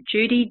 oh good,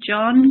 Judy,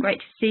 John, great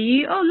to see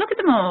you. Oh, look at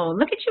them all.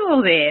 Look at you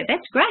all there.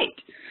 That's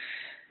great.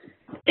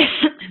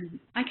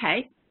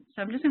 Okay,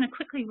 so I'm just going to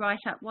quickly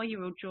write up while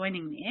you're all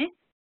joining there.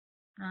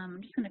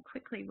 I'm just going to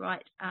quickly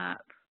write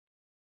up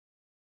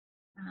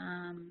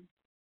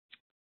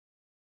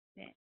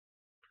that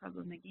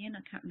problem again.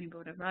 I can't remember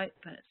what I wrote,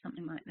 but it's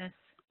something like this.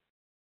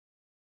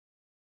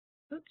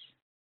 Oops.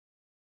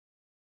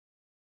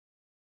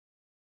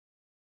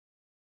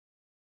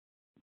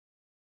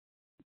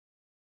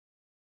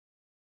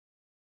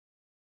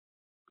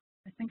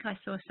 I think I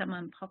saw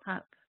someone pop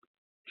up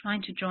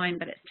trying to join,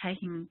 but it's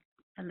taking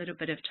a little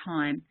bit of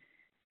time.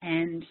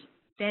 And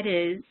that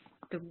is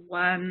the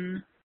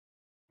one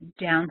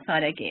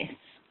downside, I guess,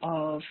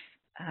 of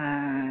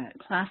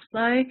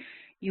ClassFlow.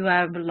 You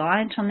are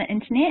reliant on the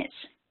internet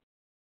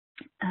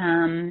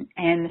and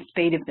the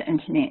speed of the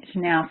internet.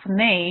 Now, for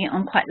me,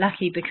 I'm quite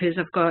lucky because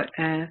I've got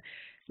a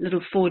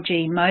little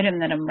 4G modem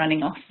that I'm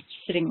running off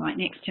sitting right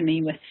next to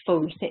me with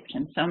full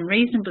reception. So I'm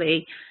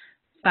reasonably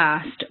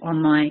fast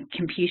on my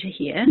computer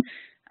here.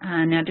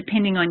 Now,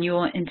 depending on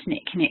your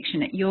internet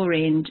connection at your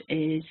end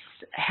is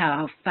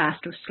how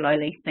fast or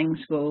slowly things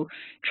will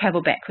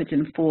travel backwards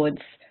and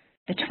forwards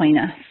between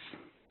us.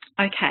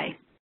 Okay,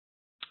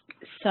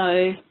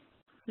 so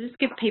let's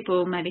give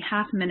people maybe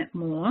half a minute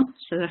more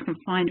so that I can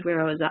find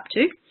where I was up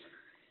to.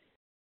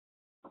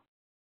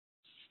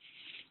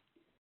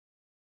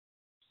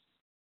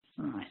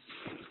 All right.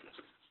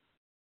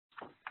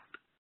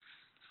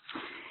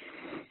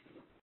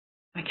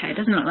 Okay, it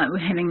doesn't look like we're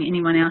having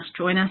anyone else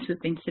join us.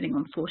 We've been sitting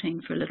on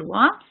 14 for a little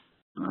while.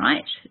 All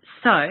right,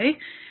 so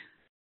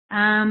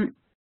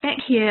back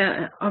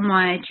here on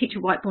my teacher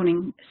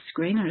whiteboarding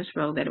screen, I'll just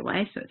roll that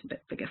away so it's a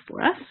bit bigger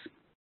for us.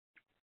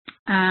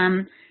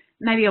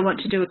 Maybe I want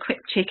to do a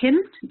quick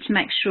check-in to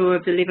make sure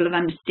of the level of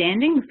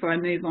understanding before I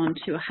move on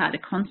to a harder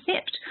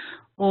concept,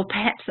 or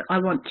perhaps I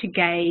want to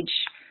gauge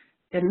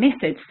the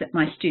methods that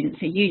my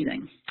students are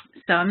using.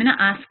 So I'm going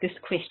to ask this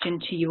question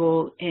to you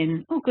all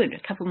in, oh good, a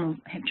couple more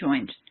have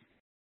joined.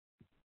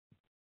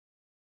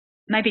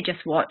 Maybe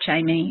just watch,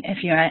 Amy,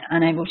 if you're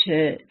unable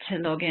to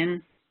log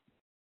in.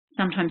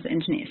 Sometimes the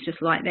internet is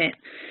just like that.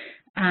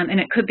 And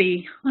it could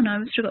be, oh no,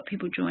 we've still got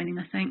people joining,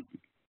 I think.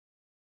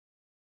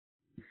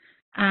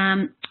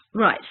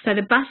 Right, so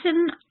the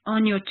button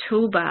on your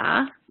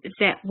toolbar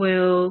that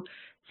will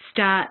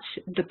start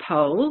the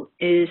poll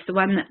is the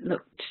one that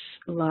looks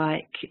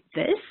like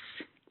this.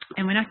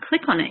 And when I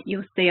click on it,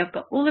 you'll see I've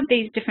got all of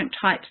these different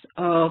types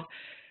of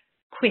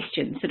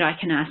questions that I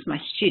can ask my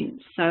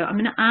students. So I'm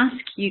going to ask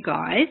you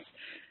guys,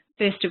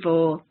 first of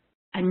all,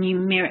 a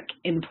numeric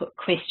input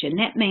question.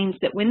 That means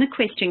that when the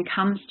question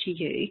comes to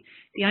you,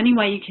 the only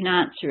way you can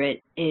answer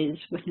it is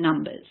with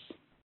numbers.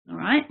 All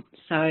right,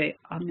 so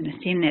I'm going to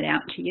send that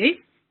out to you.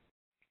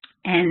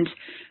 And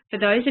for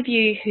those of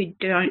you who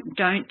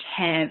don't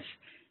have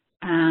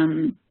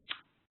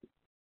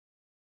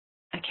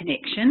a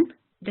connection,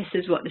 this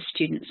is what the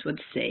students would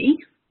see.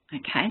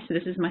 Okay, so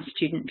this is my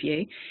student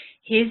view.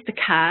 Here's the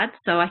card,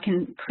 so I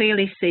can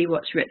clearly see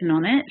what's written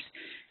on it.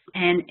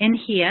 And in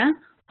here,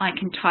 I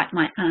can type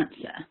my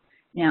answer.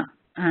 Now,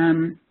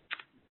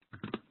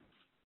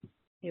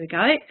 here we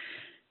go.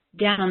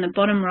 Down on the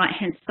bottom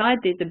right-hand side,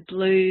 there's a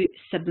blue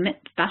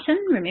submit button.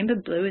 Remember,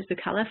 blue is the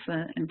color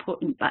for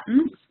important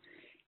buttons.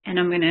 And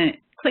I'm going to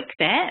click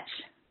that.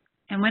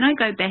 And when I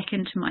go back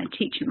into my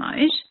teacher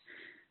mode,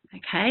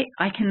 okay,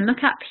 I can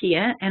look up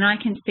here and I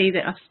can see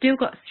that I've still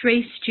got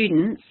 3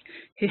 students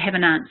who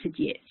haven't answered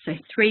yet. So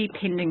 3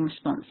 pending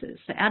responses.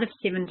 So out of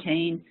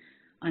 17,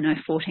 I know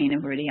 14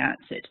 have already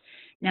answered.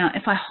 Now,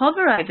 if I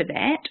hover over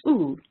that,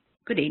 ooh,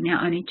 goody,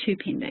 now only 2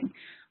 pending.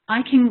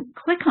 I can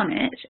click on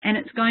it and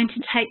it's going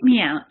to take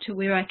me out to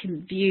where I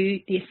can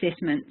view the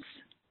assessments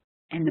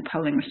and the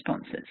polling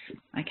responses.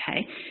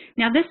 Okay,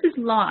 now this is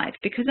live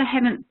because I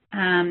haven't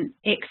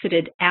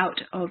exited out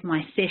of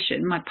my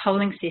session. My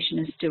polling session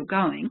is still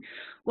going.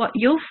 What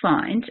you'll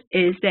find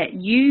is that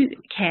you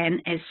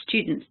can, as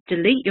students,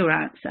 delete your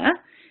answer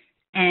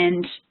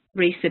and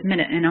resubmit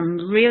it. And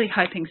I'm really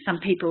hoping some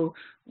people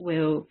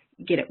will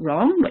get it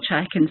wrong, which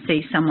I can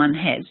see someone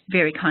has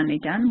very kindly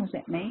done. Was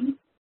that me?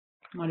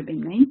 Might have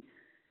been me.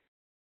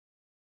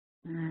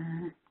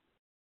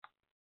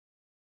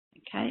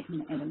 Okay, I'm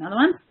going to add another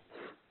one.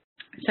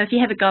 So if you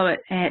have a go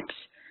at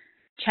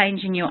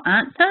changing your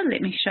answer,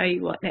 let me show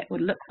you what that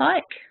would look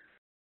like.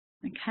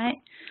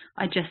 Okay,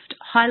 I just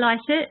highlight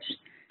it,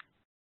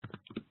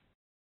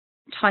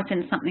 type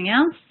in something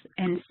else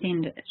and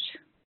send it.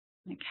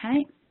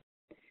 Okay,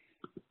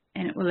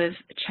 and it will have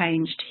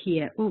changed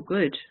here. Oh,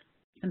 good.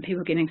 Some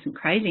people are getting some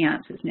crazy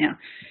answers now.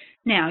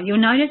 Now, you'll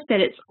notice that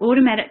it's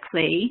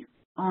automatically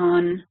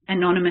on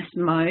anonymous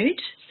mode,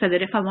 so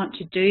that if I want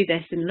to do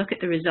this and look at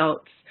the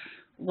results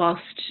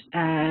whilst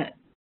I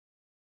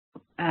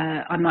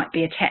might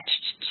be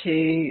attached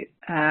to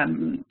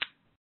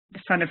the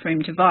front of room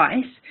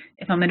device,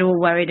 if I'm at all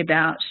worried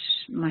about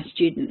my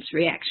students'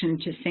 reaction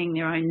to seeing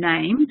their own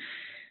name,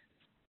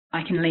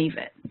 I can leave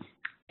it.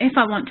 If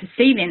I want to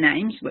see their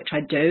names, which I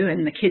do,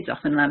 and the kids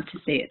often love to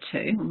see it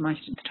too, or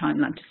most of the time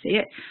love to see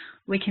it,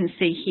 we can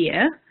see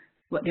here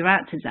what their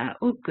answers are.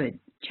 Oh, good,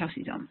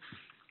 Chelsea's on.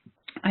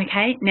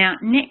 Okay, now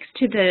next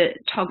to the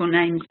toggle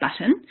names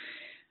button,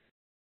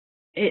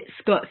 it's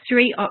got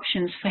 3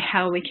 options for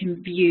how we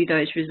can view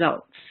those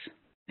results.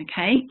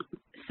 Okay,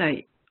 so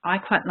I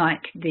quite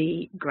like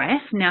the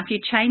graph. Now, if you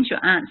change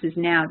your answers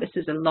now, this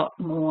is a lot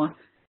more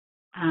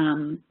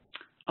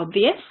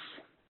obvious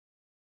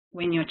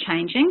when you're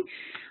changing.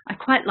 I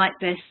quite like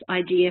this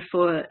idea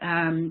for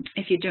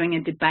if you're doing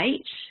a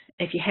debate,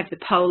 if you have the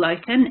poll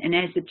open and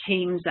as the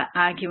teams are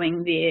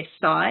arguing their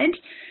side,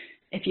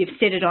 if you've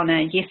set it on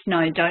a yes,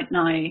 no, don't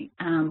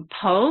know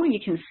poll, you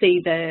can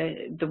see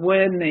the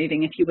worm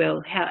moving, if you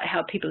will,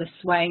 how people are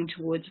swaying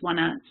towards one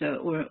answer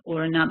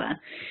or another.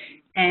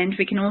 And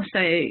we can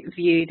also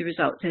view the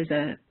results as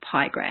a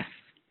pie graph,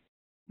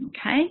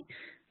 okay,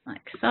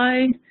 like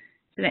so.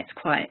 So that's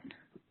quite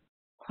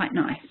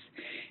nice.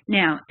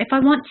 Now, if I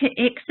want to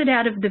exit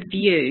out of the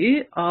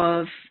view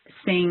of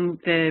seeing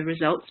the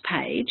results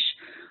page,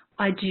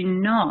 I do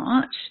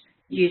not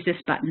use this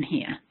button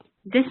here.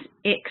 This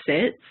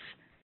exits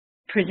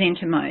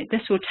presenter mode.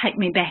 This will take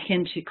me back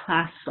into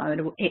ClassFlow.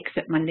 It will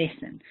exit my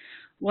lesson.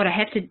 What I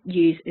have to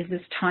use is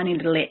this tiny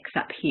little X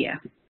up here.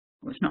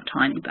 Well, it's not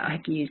tiny, but I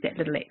have to use that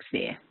little X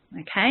there.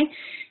 Okay,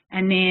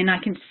 and then I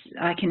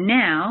can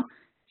now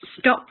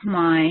stop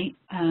my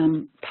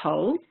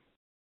poll.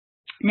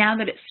 Now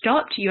that it's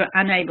stopped, you're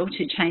unable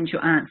to change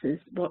your answers.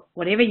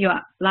 Whatever your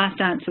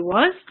last answer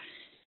was,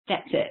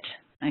 that's it.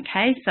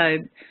 Okay, so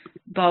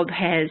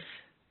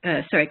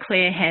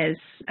Claire has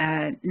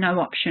no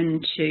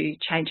option to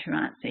change her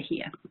answer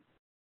here.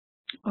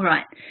 All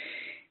right,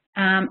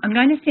 I'm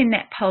going to send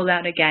that poll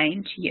out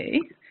again to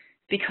you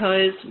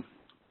because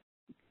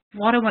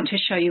what I want to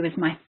show you is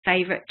my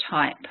favorite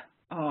type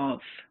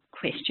of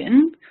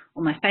question,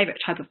 or my favorite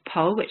type of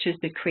poll, which is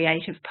the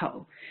creative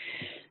poll.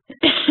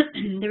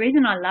 The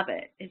reason I love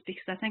it is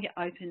because I think it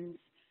opens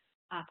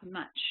up a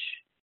much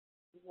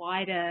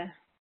wider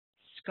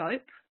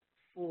scope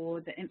for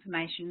the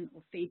information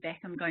or feedback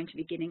I'm going to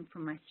be getting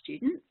from my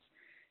students.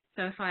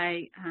 So if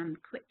I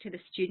click to the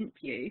student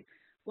view,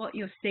 what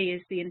you'll see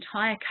is the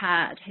entire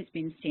card has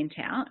been sent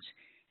out,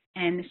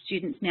 and the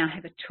students now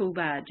have a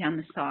toolbar down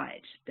the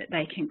side that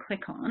they can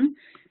click on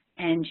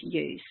and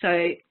use.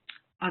 So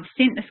I've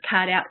sent this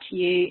card out to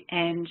you,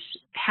 and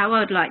how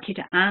I'd like you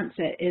to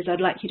answer is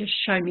I'd like you to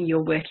show me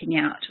you're working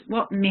out.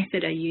 What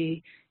method are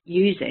you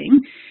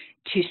using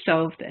to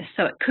solve this?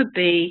 So it could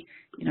be,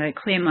 you know,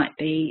 Claire might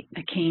be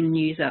a keen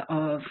user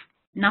of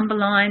number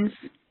lines.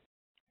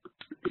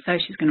 So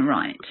she's going to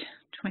write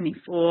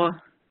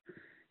 24,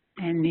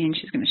 and then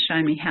she's going to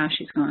show me how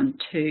she's gone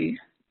 2,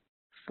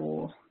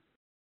 4,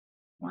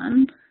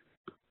 1,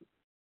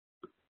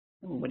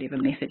 or whatever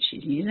method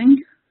she's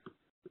using,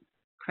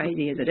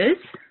 crazy as it is,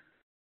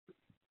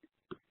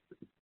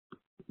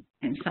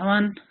 and so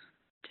on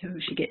till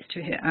she gets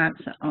to her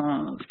answer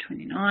of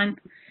 29,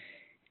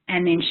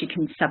 and then she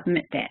can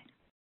submit that.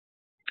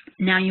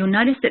 Now you'll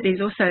notice that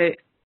there's also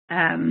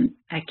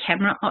a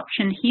camera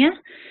option here.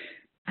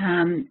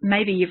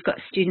 Maybe you've got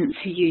students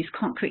who use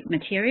concrete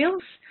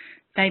materials.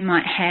 They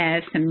might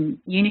have some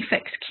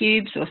Unifix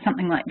cubes or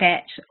something like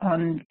that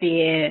on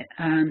their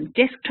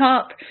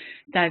desktop.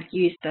 They've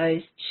used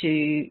those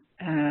to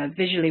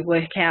visually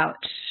work out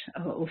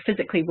or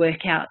physically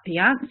work out the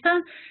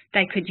answer.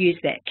 They could use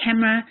that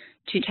camera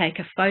to take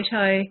a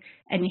photo,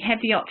 and you have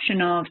the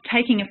option of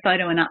taking a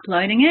photo and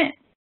uploading it,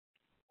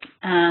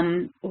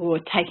 or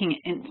taking it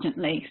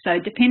instantly. So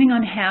depending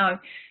on how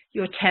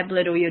your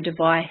tablet or your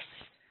device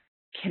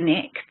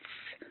connects,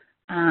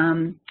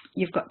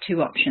 you've got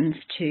 2 options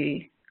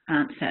to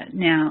answer.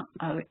 Now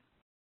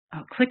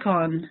I'll click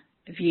on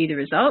view the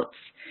results,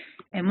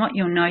 and what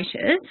you'll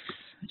notice,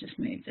 I'll just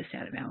move this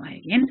out of our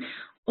way again.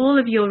 All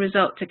of your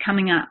results are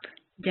coming up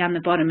down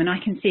the bottom, and I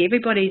can see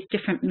everybody's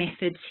different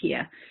methods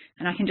here.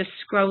 And I can just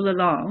scroll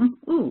along.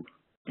 Ooh,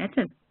 that's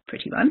a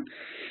pretty one.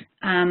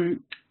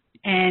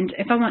 And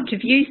if I want to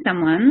view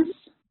someone's,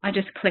 I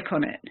just click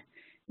on it.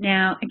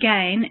 Now,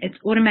 again, it's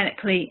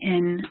automatically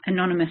in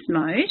anonymous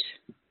mode.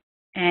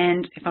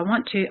 And if I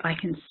want to, I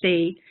can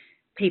see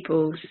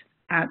people's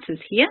answers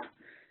here.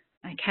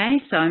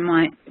 Okay, so I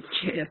might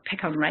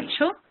pick on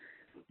Rachel,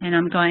 and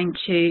I'm going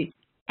to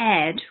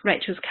add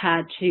Rachel's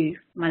card to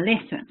my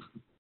lesson.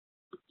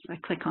 So I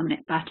click on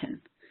that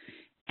button.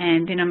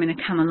 And then I'm going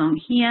to come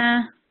along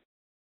here,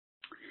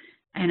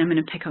 and I'm going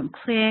to pick on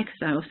Claire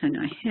because I also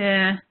know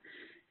her,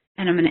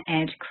 and I'm going to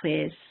add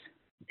Claire's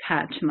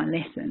card to my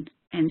lesson,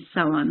 and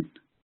so on.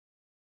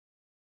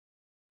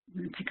 I'm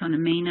going to pick on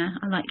Amina.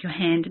 I like your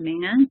hand,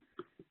 Amina.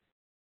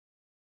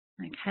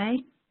 Okay,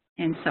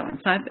 and so on.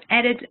 So I've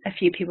added a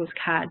few people's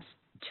cards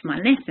to my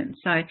lesson.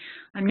 So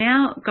I'm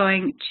now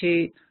going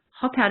to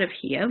hop out of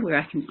here where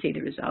I can see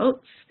the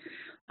results.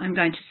 I'm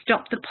going to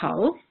stop the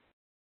poll.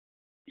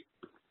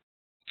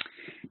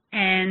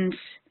 And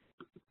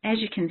as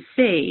you can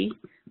see,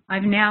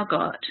 I've now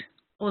got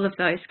all of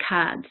those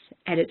cards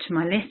added to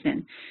my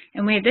lesson.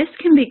 And where this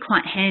can be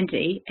quite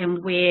handy,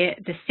 and where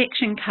the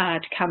section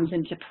card comes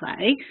into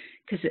play,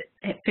 because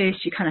at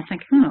first you kind of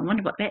think, oh, I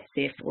wonder what that's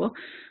there for.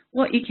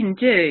 What you can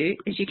do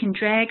is you can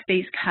drag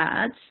these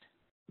cards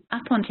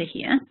up onto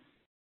here,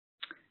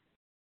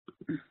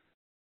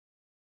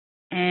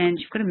 and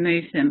you've got to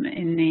move them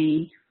in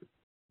the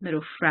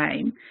little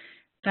frame,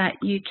 but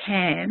you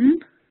can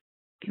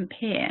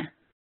compare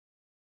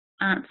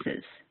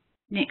answers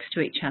next to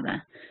each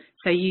other.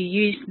 So you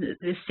use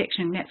the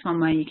section, that's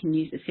one way you can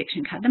use the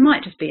section card. There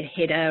might just be a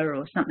header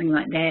or something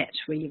like that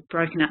where you've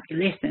broken up your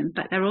lesson,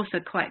 but they're also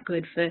quite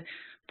good for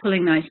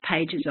pulling those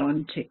pages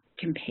on to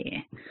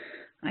compare.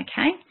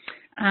 Okay,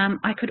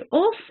 I could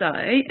also,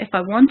 if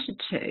I wanted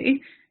to,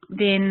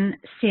 then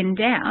send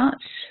out,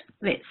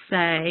 let's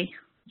say,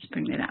 let's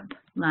bring that up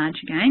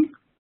large again.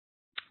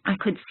 I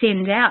could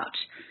send out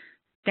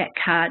that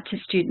card to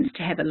students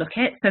to have a look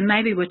at. So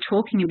maybe we're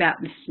talking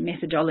about this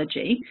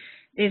methodology.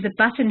 There's a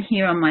button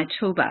here on my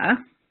toolbar.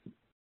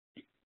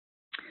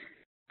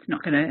 It's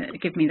not going to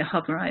give me the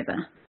hover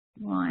over.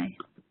 Why?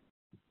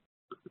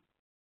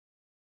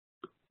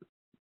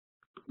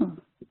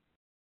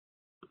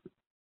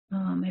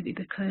 Oh, maybe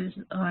because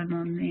I'm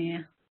on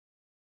there.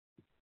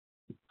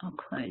 I'll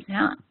close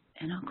out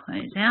and I'll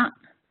close out.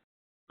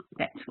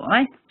 That's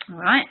why. All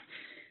right.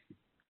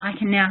 I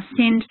can now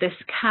send this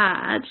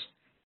card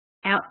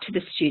out to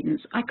the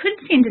students. I could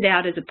send it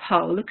out as a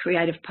poll, a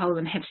creative poll,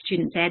 and have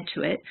students add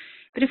to it.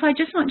 But if I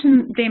just want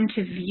them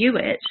to view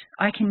it,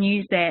 I can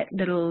use that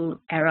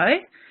little arrow,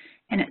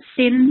 and it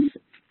sends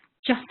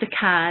just a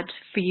card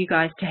for you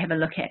guys to have a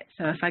look at.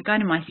 So if I go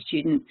to my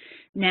student,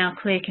 now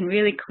Claire can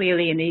really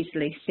clearly and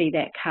easily see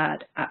that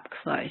card up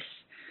close,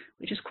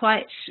 which is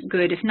quite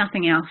good, if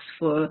nothing else,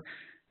 for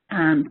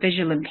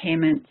visual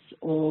impairments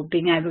or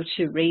being able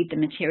to read the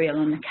material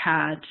on the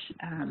card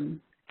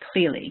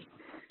clearly.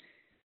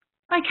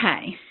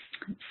 Okay,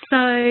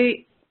 so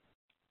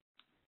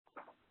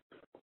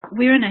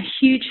we're in a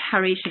huge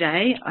hurry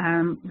today.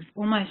 We've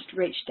almost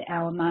reached the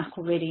hour mark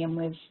already, and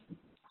we've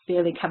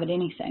barely covered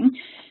anything.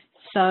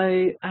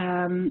 So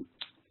I'm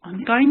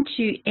going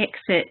to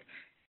exit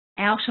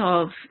out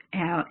of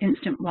our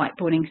instant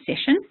whiteboarding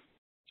session.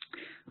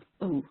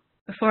 Oh,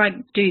 before I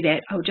do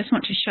that, I just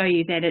want to show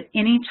you that at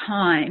any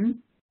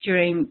time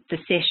during the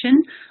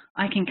session,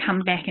 I can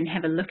come back and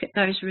have a look at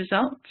those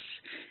results.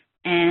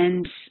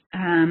 And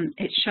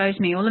it shows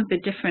me all of the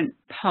different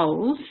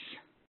polls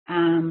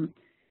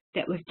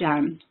that we've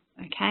done.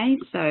 Okay,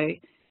 so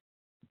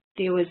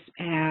there was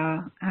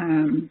our,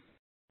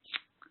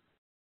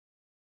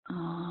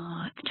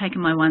 I've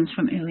taken my ones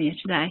from earlier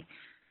today.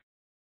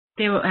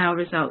 There were our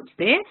results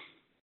there,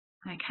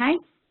 okay,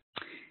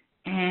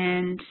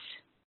 and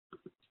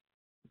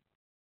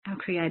our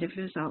creative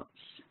results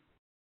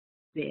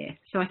there.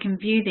 So I can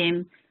view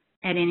them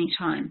at any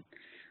time.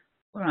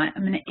 All right,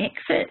 I'm going to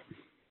exit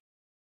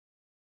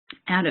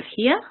out of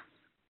here,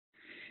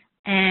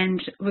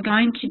 and we're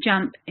going to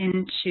jump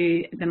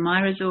into the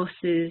My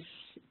Resources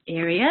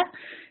area,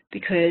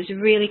 because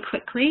really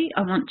quickly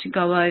I want to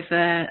go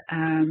over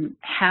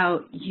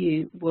how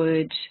you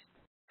would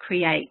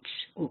create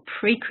or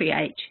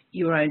pre-create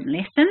your own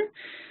lesson.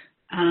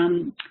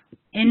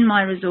 In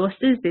My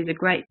Resources, there's a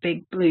great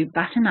big blue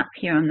button up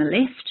here on the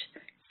left,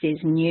 it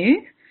says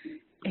New.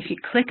 If you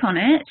click on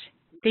it,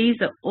 these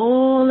are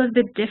all of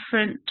the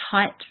different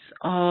types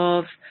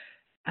of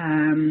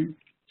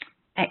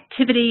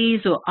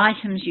activities or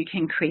items you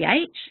can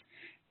create,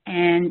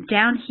 and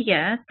down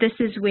here, this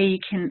is where you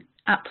can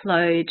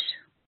upload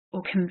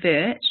or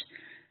convert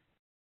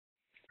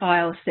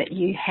files that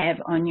you have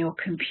on your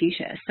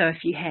computer. So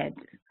if you had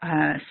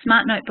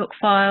Smart Notebook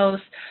files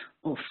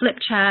or flip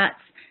charts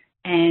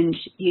and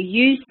you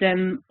use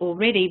them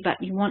already,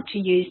 but you want to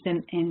use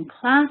them in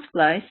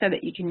ClassFlow so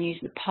that you can use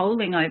the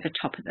polling over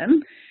top of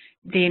them,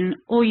 then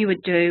all you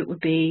would do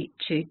would be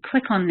to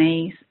click on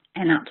these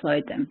and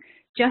upload them.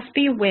 Just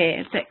be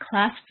aware that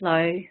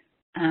ClassFlow,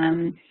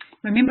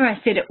 remember I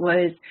said it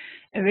was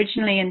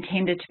originally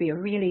intended to be a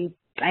really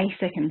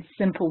basic and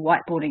simple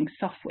whiteboarding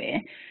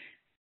software.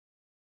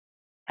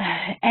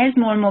 As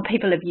more and more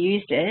people have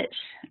used it,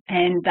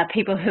 and the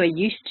people who are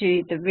used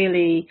to the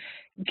really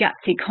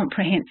gutsy,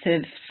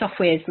 comprehensive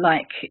softwares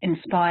like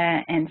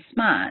Inspire and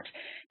Smart,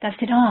 they've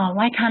said, oh,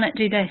 why can't it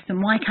do this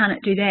and why can't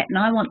it do that, and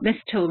I want this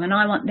tool and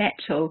I want that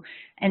tool.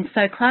 And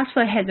so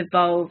ClassFlow has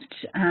evolved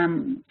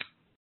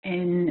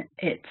in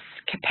its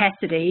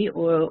capacity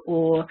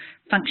or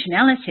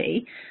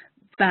functionality,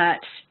 but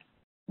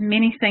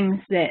many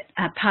things that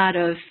are part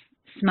of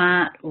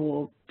Smart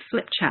or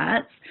flip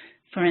charts,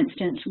 for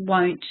instance,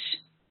 won't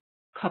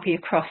copy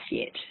across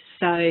yet.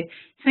 So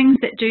things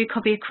that do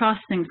copy across,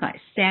 things like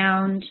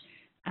sound,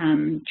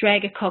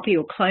 drag a copy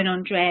or clone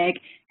on drag,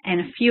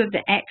 and a few of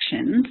the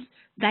actions,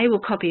 they will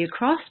copy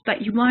across,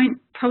 but you won't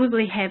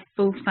probably have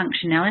full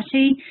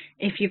functionality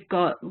if you've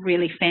got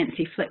really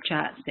fancy flip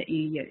charts that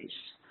you use.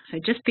 So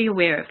just be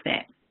aware of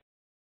that.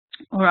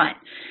 All right.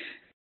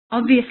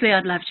 Obviously,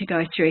 I'd love to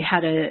go through how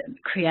to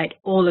create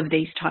all of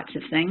these types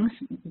of things,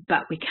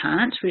 but we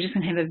can't. We're just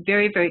going to have a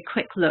very, very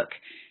quick look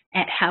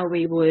at how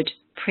we would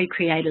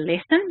pre-create a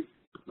lesson.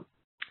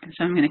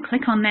 So I'm going to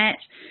click on that.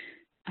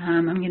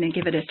 I'm going to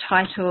give it a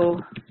title.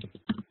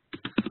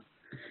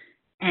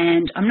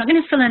 And I'm not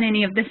going to fill in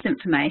any of this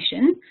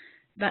information,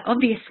 but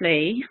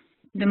obviously,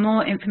 the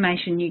more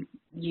information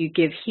you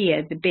give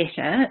here, the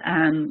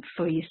better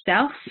for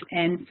yourself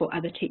and for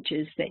other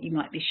teachers that you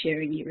might be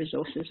sharing your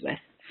resources with.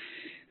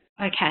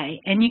 Okay,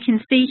 and you can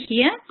see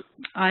here,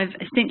 I've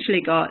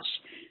essentially got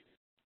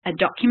a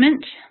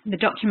document. The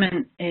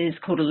document is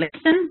called a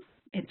lesson.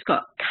 It's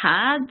got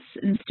cards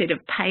instead of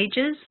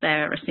pages.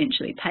 They're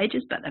essentially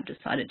pages, but they've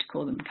decided to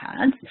call them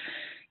cards.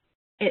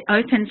 It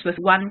opens with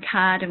one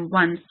card and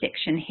one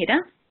section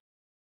header.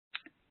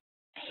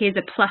 Here's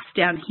a plus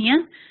down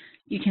here.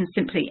 You can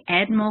simply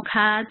add more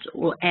cards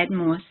or add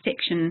more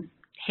section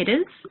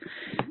headers.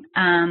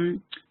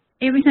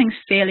 Everything's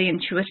fairly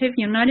intuitive.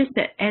 You'll notice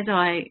that as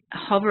I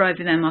hover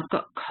over them, I've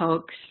got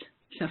cogs.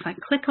 So if I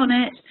click on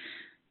it,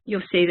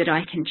 you'll see that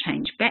I can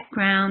change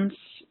backgrounds.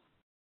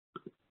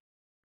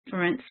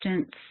 For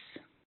instance,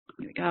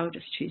 here we go, I'll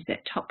just choose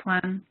that top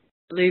one.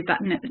 Blue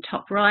button at the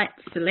top right,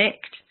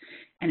 select,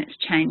 and it's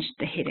changed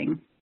the heading.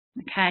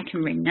 Okay, I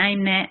can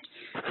rename that.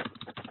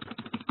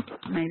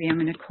 Maybe I'm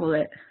going to call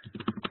it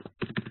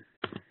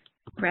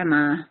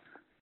Grammar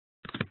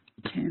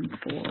Term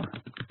 4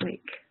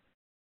 Week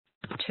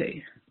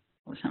 2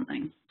 or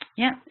something.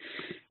 Yeah.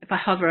 If I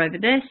hover over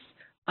this,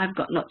 I've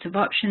got lots of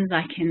options.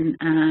 I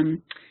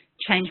can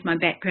change my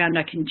background.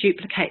 I can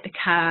duplicate the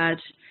card.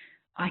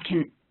 I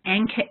can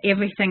anchor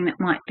everything that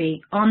might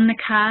be on the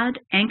card.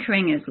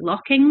 Anchoring is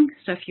locking.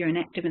 So if you're an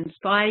active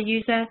Inspire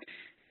user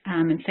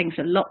and things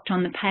are locked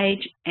on the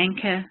page,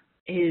 anchor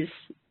is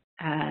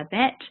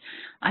that.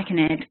 I can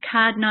add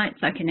card notes.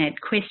 I can add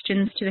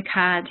questions to the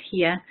card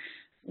here.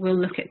 We'll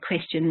look at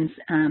questions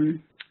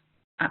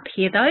up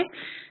here though.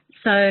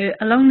 So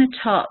along the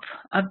top,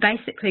 I've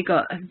basically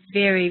got a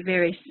very,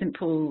 very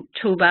simple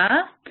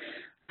toolbar.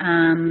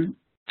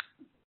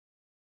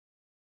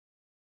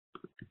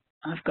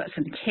 I've got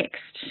some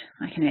text.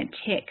 I can add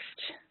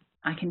text.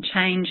 I can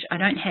change. I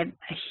don't have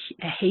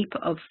a heap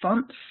of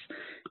fonts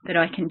that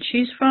I can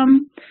choose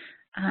from,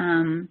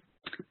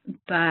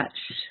 but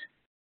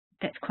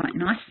that's quite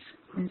nice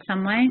in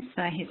some ways.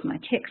 So here's my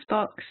text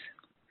box.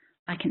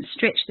 I can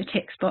stretch the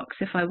text box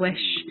if I wish.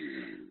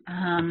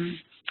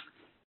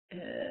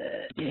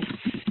 If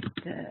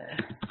the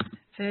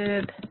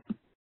verb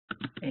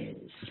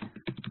is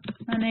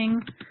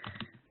running,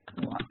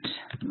 what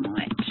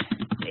might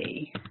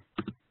the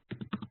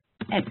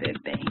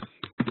adverb be?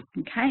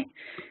 Okay,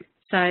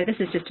 so this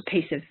is just a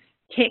piece of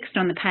text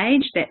on the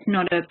page. That's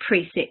not a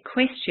preset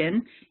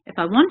question. If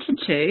I wanted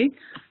to,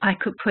 I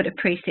could put a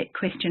preset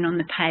question on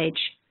the page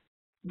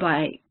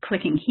by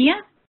clicking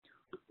here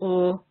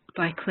or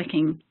by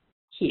clicking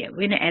here.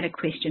 We're going to add a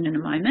question in a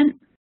moment,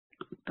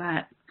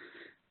 but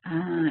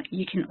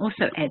you can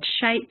also add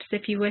shapes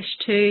if you wish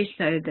to,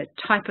 so the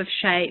type of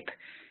shape,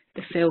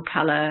 the fill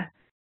colour,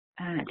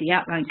 the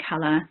outline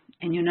colour,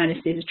 and you'll notice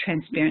there's a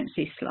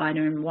transparency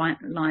slider and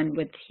line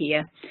width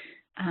here,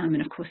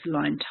 and of course a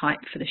line type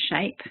for the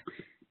shape.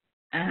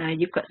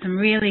 You've got some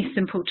really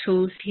simple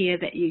tools here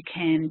that you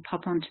can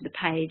pop onto the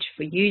page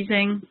for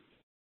using.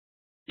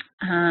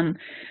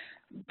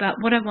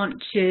 But what I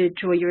want to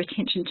draw your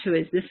attention to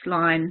is this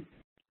line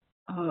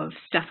of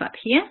stuff up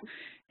here,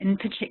 in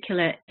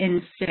particular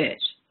insert.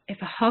 If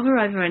I hover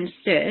over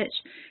insert,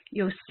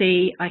 you'll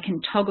see I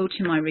can toggle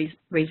to my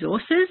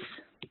resources,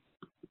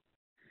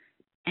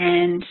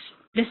 and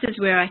this is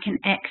where I can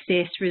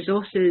access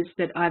resources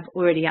that I've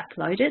already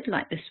uploaded,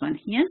 like this one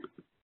here.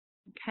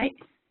 Okay,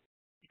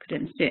 I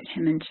could insert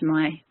him into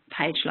my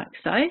page like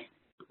so.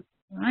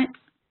 All right,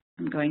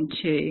 I'm going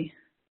to,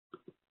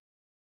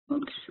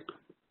 oops,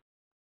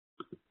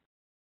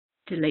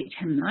 delete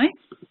him though.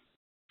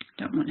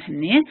 don't want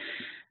him there.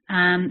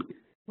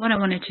 What I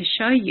wanted to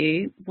show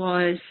you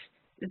was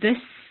this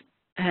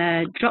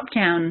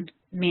drop-down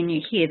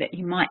menu here that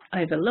you might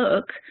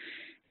overlook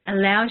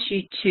allows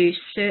you to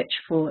search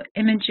for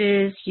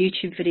images,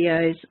 YouTube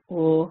videos,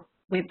 or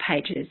web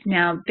pages.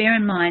 Now, bear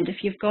in mind,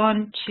 if you've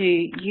gone to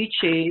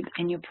YouTube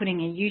and you're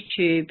putting a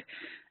YouTube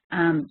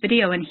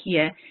video in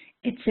here,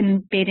 it's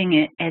embedding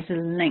it as a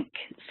link.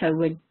 So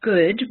we're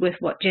good with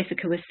what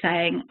Jessica was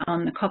saying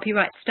on the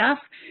copyright stuff.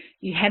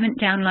 You haven't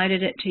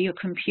downloaded it to your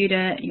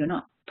computer. You're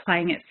not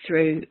playing it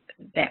through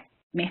that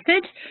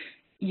method.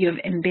 You've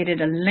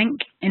embedded a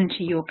link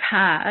into your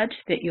card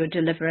that you're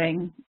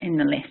delivering in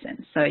the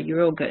lesson. So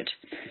you're all good.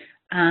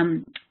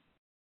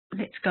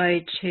 Let's go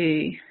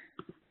to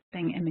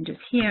Bing Images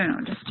here, and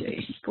I'll just do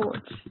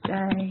Sports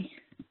Day.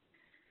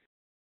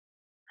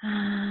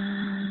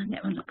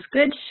 That one looks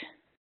good.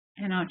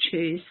 And I'll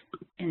choose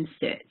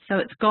Insert. So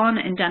it's gone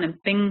and done a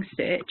Bing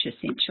search,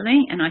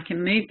 essentially, and I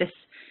can move this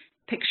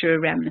picture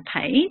around the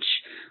page.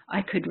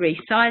 I could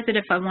resize it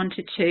if I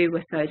wanted to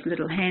with those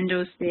little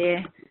handles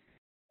there.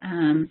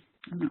 I'm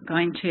not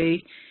going to.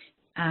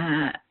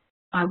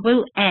 I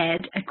will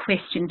add a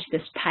question to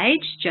this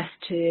page just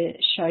to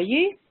show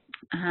you.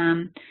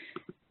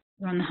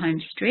 We're on the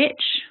home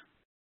stretch.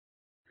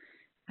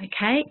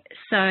 Okay,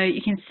 so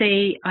you can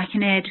see I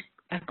can add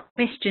a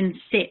question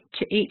set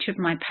to each of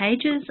my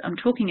pages. I'm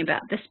talking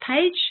about this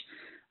page.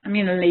 I'm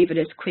going to leave it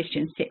as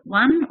question set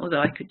 1, although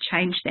I could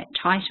change that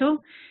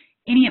title.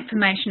 Any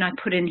information I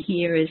put in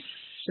here is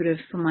sort of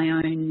for my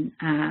own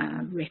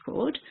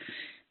record.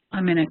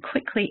 I'm going to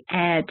quickly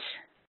add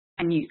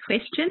a new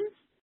question.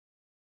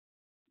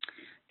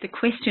 The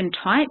question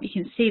type, you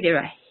can see there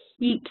are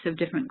heaps of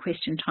different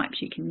question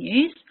types you can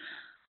use.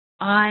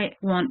 I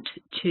want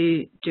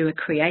to do a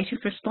creative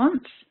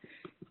response,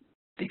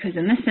 because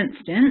in this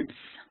instance,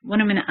 what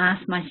I'm going to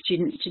ask my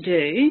students to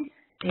do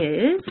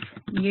is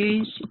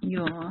use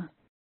your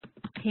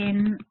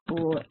pen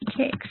or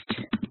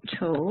text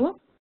tool,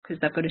 because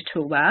they've got a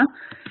toolbar,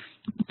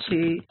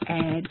 to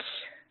add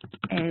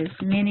as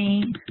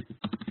many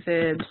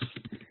verbs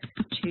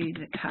to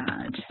the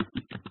card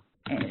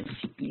as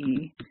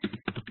you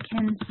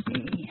can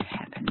see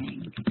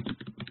happening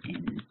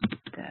in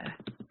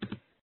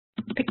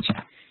the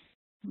picture.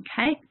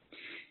 Okay.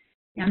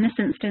 Now in this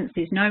instance,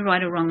 there's no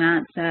right or wrong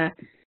answer.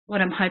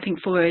 What I'm hoping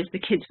for is the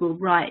kids will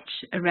write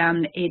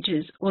around the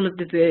edges all of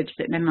the verbs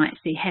that they might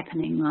see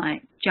happening,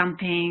 like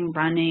jumping,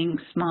 running,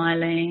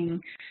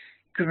 smiling,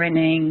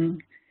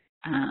 grinning,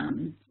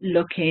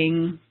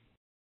 looking,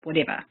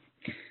 whatever.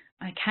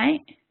 Okay,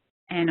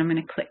 and I'm going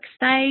to click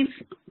Save,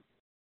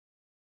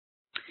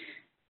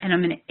 and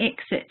I'm going to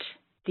exit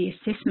the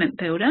assessment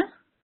builder.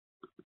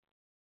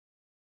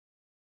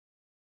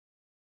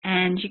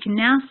 And you can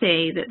now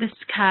see that this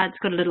card's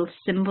got a little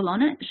symbol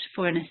on it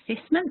for an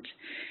assessment,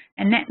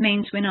 and that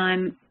means when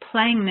I'm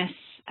playing this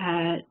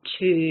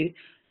to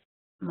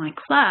my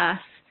class,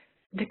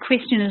 the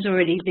question is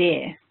already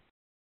there.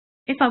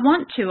 If I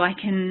want to, I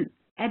can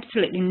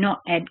absolutely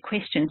not add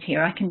questions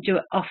here. I can do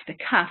it off the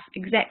cuff,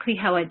 exactly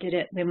how I did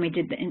it when we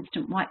did the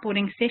instant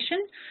whiteboarding session,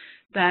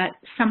 but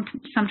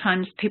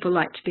sometimes people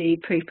like to be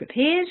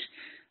pre-prepared.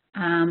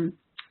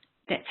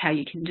 That's how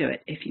you can do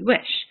it if you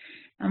wish.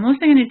 I'm also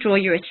going to draw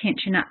your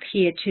attention up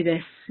here to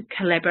this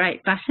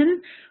Collaborate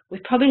button. We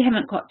probably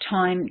haven't got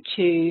time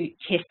to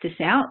test this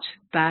out,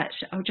 but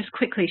I'll just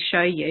quickly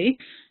show you.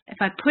 If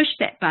I push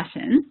that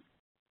button,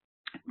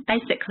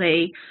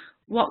 basically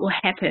what will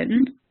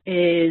happen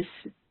is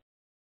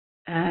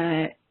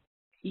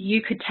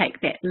you could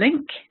take that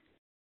link,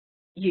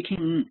 you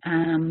can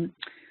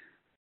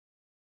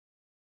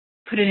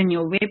put it in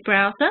your web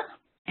browser,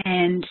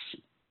 and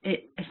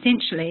it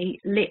essentially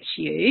lets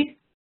you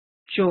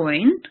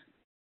join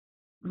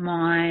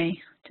my,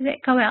 did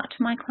that go out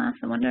to my class?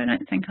 I wonder, I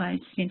don't think I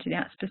sent it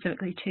out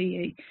specifically to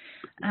you.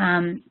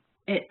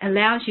 It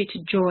allows you to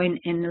join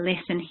in the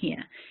lesson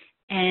here,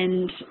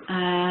 and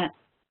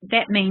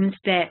that means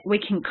that we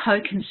can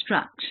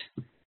co-construct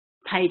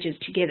pages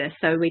together.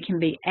 So we can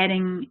be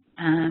adding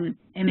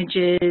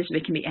images,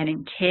 we can be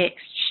adding text,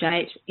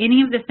 shapes,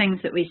 any of the things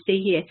that we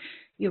see here,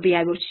 you'll be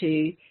able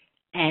to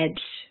add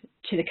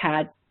to the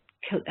card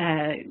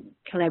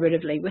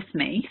collaboratively with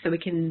me, so we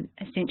can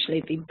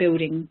essentially be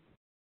building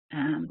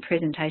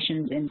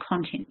presentations and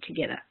content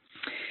together.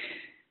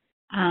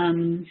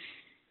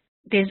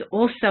 There's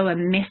also a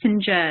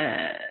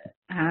messenger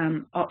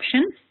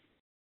option,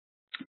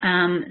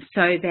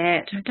 so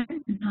that, I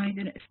don't know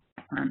that it's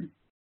that one.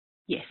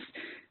 Yes,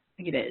 I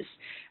think it is.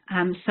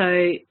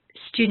 So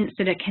students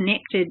that are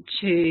connected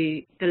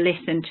to the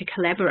lesson to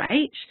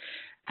collaborate,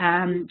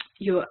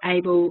 you're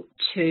able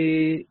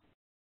to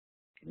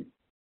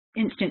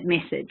instant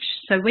message.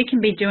 So we can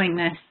be doing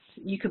this,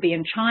 you could be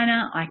in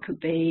China, I could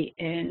be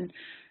in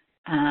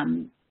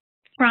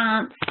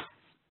France,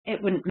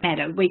 it wouldn't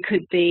matter. We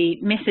could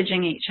be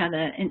messaging each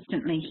other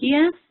instantly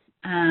here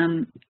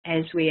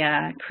as we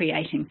are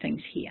creating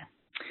things here.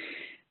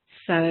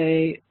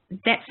 So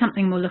that's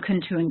something we'll look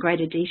into in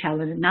greater detail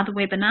in another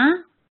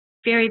webinar.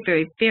 very,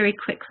 very, very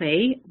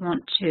quickly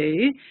want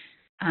to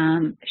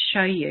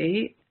show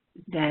you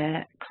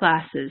the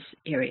classes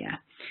area.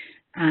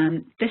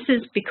 This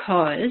is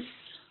because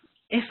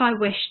if I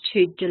wish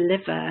to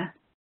deliver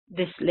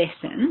this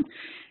lesson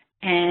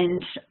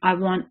and I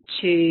want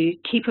to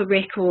keep a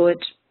record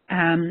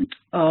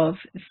of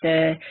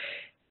the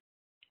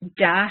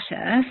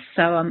data,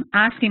 so I'm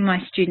asking my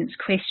students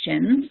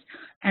questions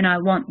and I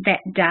want that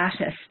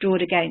data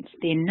stored against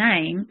their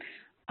name,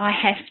 I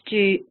have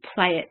to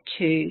play it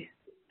to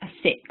a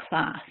set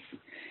class.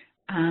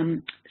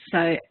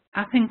 So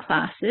up in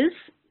classes,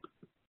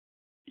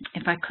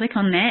 if I click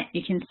on that,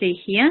 you can see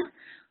here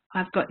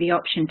I've got the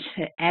option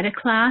to add a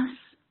class,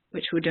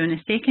 which we'll do in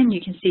a second.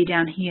 You can see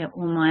down here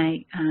all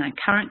my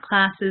current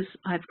classes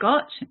I've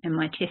got and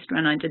my test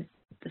run I did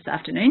this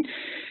afternoon.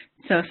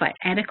 So if I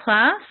add a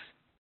class,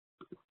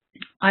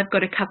 I've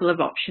got a couple of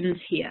options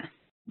here.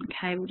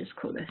 Okay, we'll just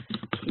call this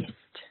test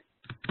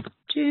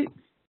 2.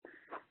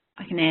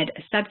 I can add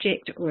a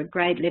subject or a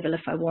grade level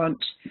if I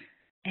want.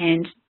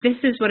 And this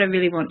is what I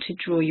really want to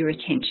draw your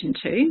attention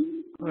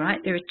to. All right,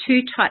 there are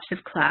 2 types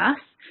of class.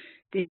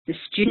 There's the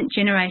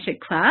student-generated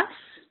class.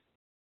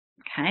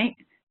 Okay,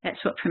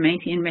 that's what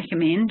Promethean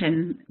recommend,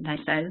 and they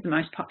say is the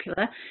most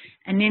popular.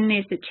 And then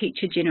there's the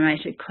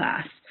teacher-generated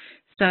class.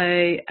 So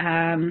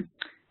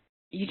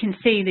you can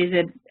see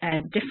there's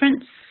a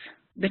difference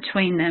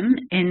between them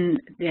in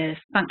the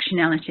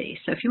functionality.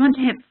 So if you want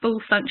to have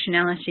full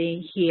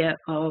functionality here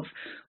of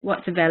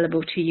what's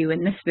available to you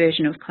in this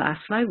version of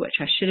ClassFlow, which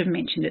I should have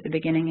mentioned at the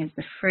beginning is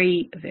the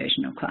free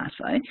version of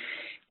ClassFlow,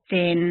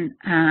 then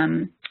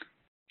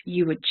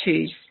you would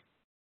choose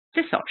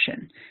this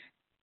option.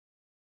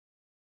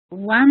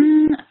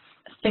 One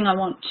thing I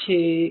want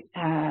to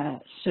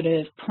sort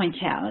of point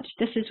out,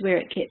 this is where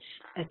it gets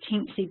a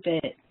teensy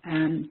bit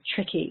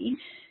tricky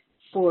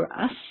for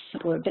us,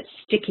 or a bit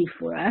sticky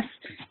for us,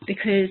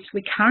 because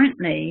we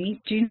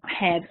currently do not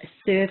have a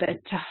server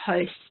to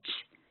host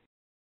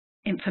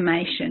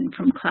information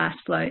from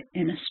ClassFlow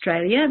in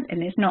Australia,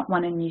 and there's not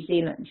one in New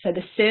Zealand. So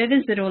the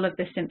servers that all of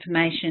this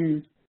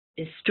information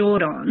is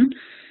stored on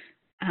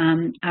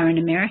are in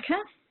America,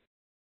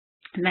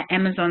 and they're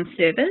Amazon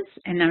servers,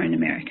 and they're in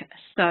America.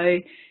 So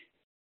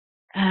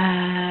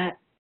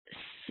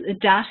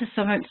data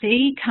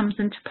sovereignty comes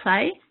into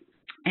play.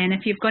 And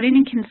if you've got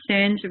any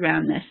concerns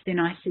around this, then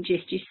I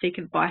suggest you seek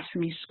advice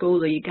from your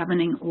school or your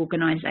governing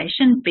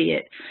organisation, be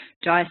it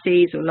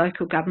diocese or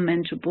local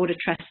government or board of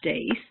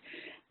trustees,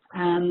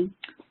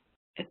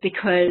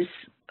 because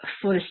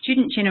for the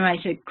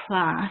student-generated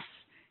class,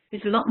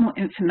 there's a lot more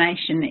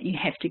information that you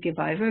have to give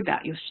over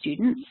about your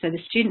students. So the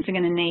students are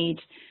going to need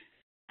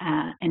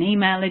an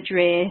email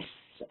address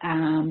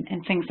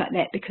and things like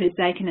that, because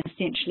they can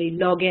essentially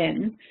log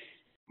in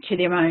to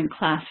their own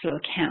ClassFlow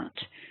account.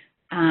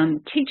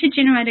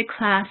 Teacher-generated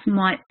class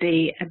might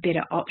be a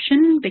better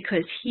option,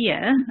 because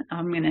here,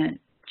 I'm going to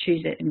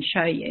choose it and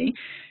show you,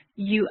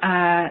 you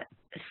are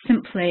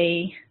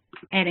simply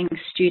adding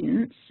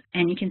students,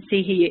 and you can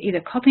see here you're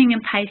either copying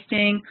and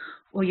pasting,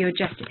 or you're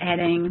just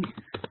adding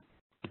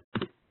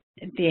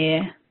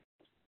their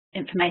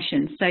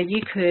information. So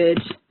you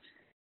could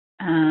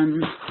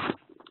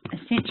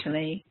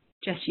essentially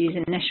just use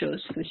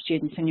initials for the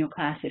students in your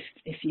class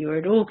if you're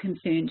at all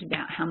concerned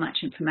about how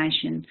much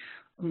information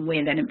and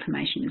where that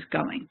information is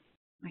going.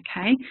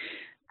 Okay,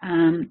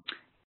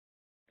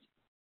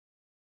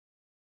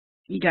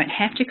 you don't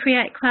have to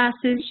create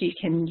classes. You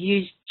can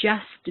use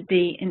just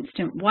the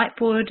instant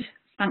whiteboard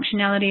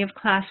functionality of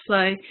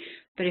ClassFlow,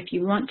 but if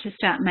you want to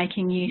start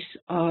making use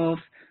of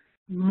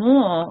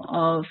more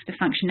of the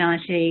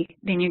functionality,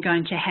 then you're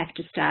going to have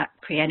to start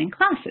creating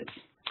classes.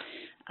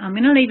 I'm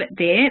going to leave it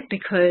there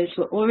because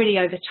we're already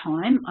over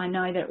time. I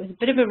know that it was a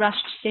bit of a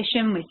rushed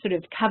session. We sort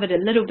of covered a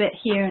little bit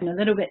here and a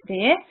little bit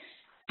there,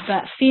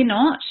 but fear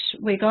not,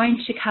 we're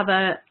going to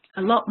cover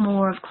a lot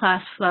more of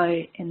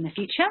ClassFlow in the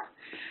future.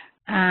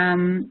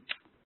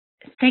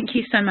 Thank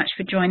you so much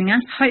for joining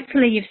us.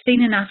 Hopefully you've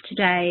seen enough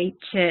today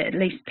to at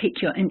least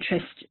pique your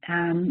interest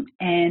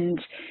and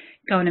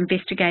go and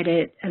investigate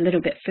it a little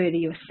bit further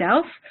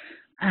yourself.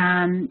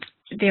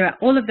 There are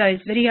all of those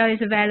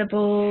videos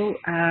available.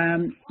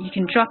 You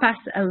can drop us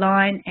a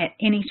line at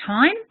any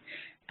time.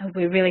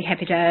 We're really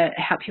happy to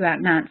help you out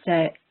and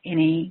answer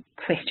any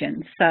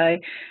questions. So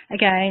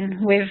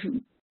again,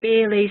 we've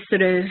barely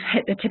sort of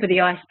hit the tip of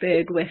the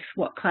iceberg with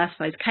what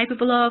ClassFlow is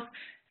capable of,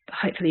 but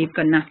hopefully you've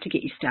got enough to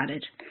get you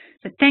started.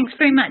 So thanks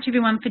very much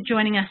everyone for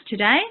joining us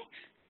today,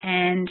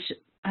 and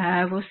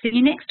we'll see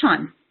you next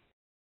time.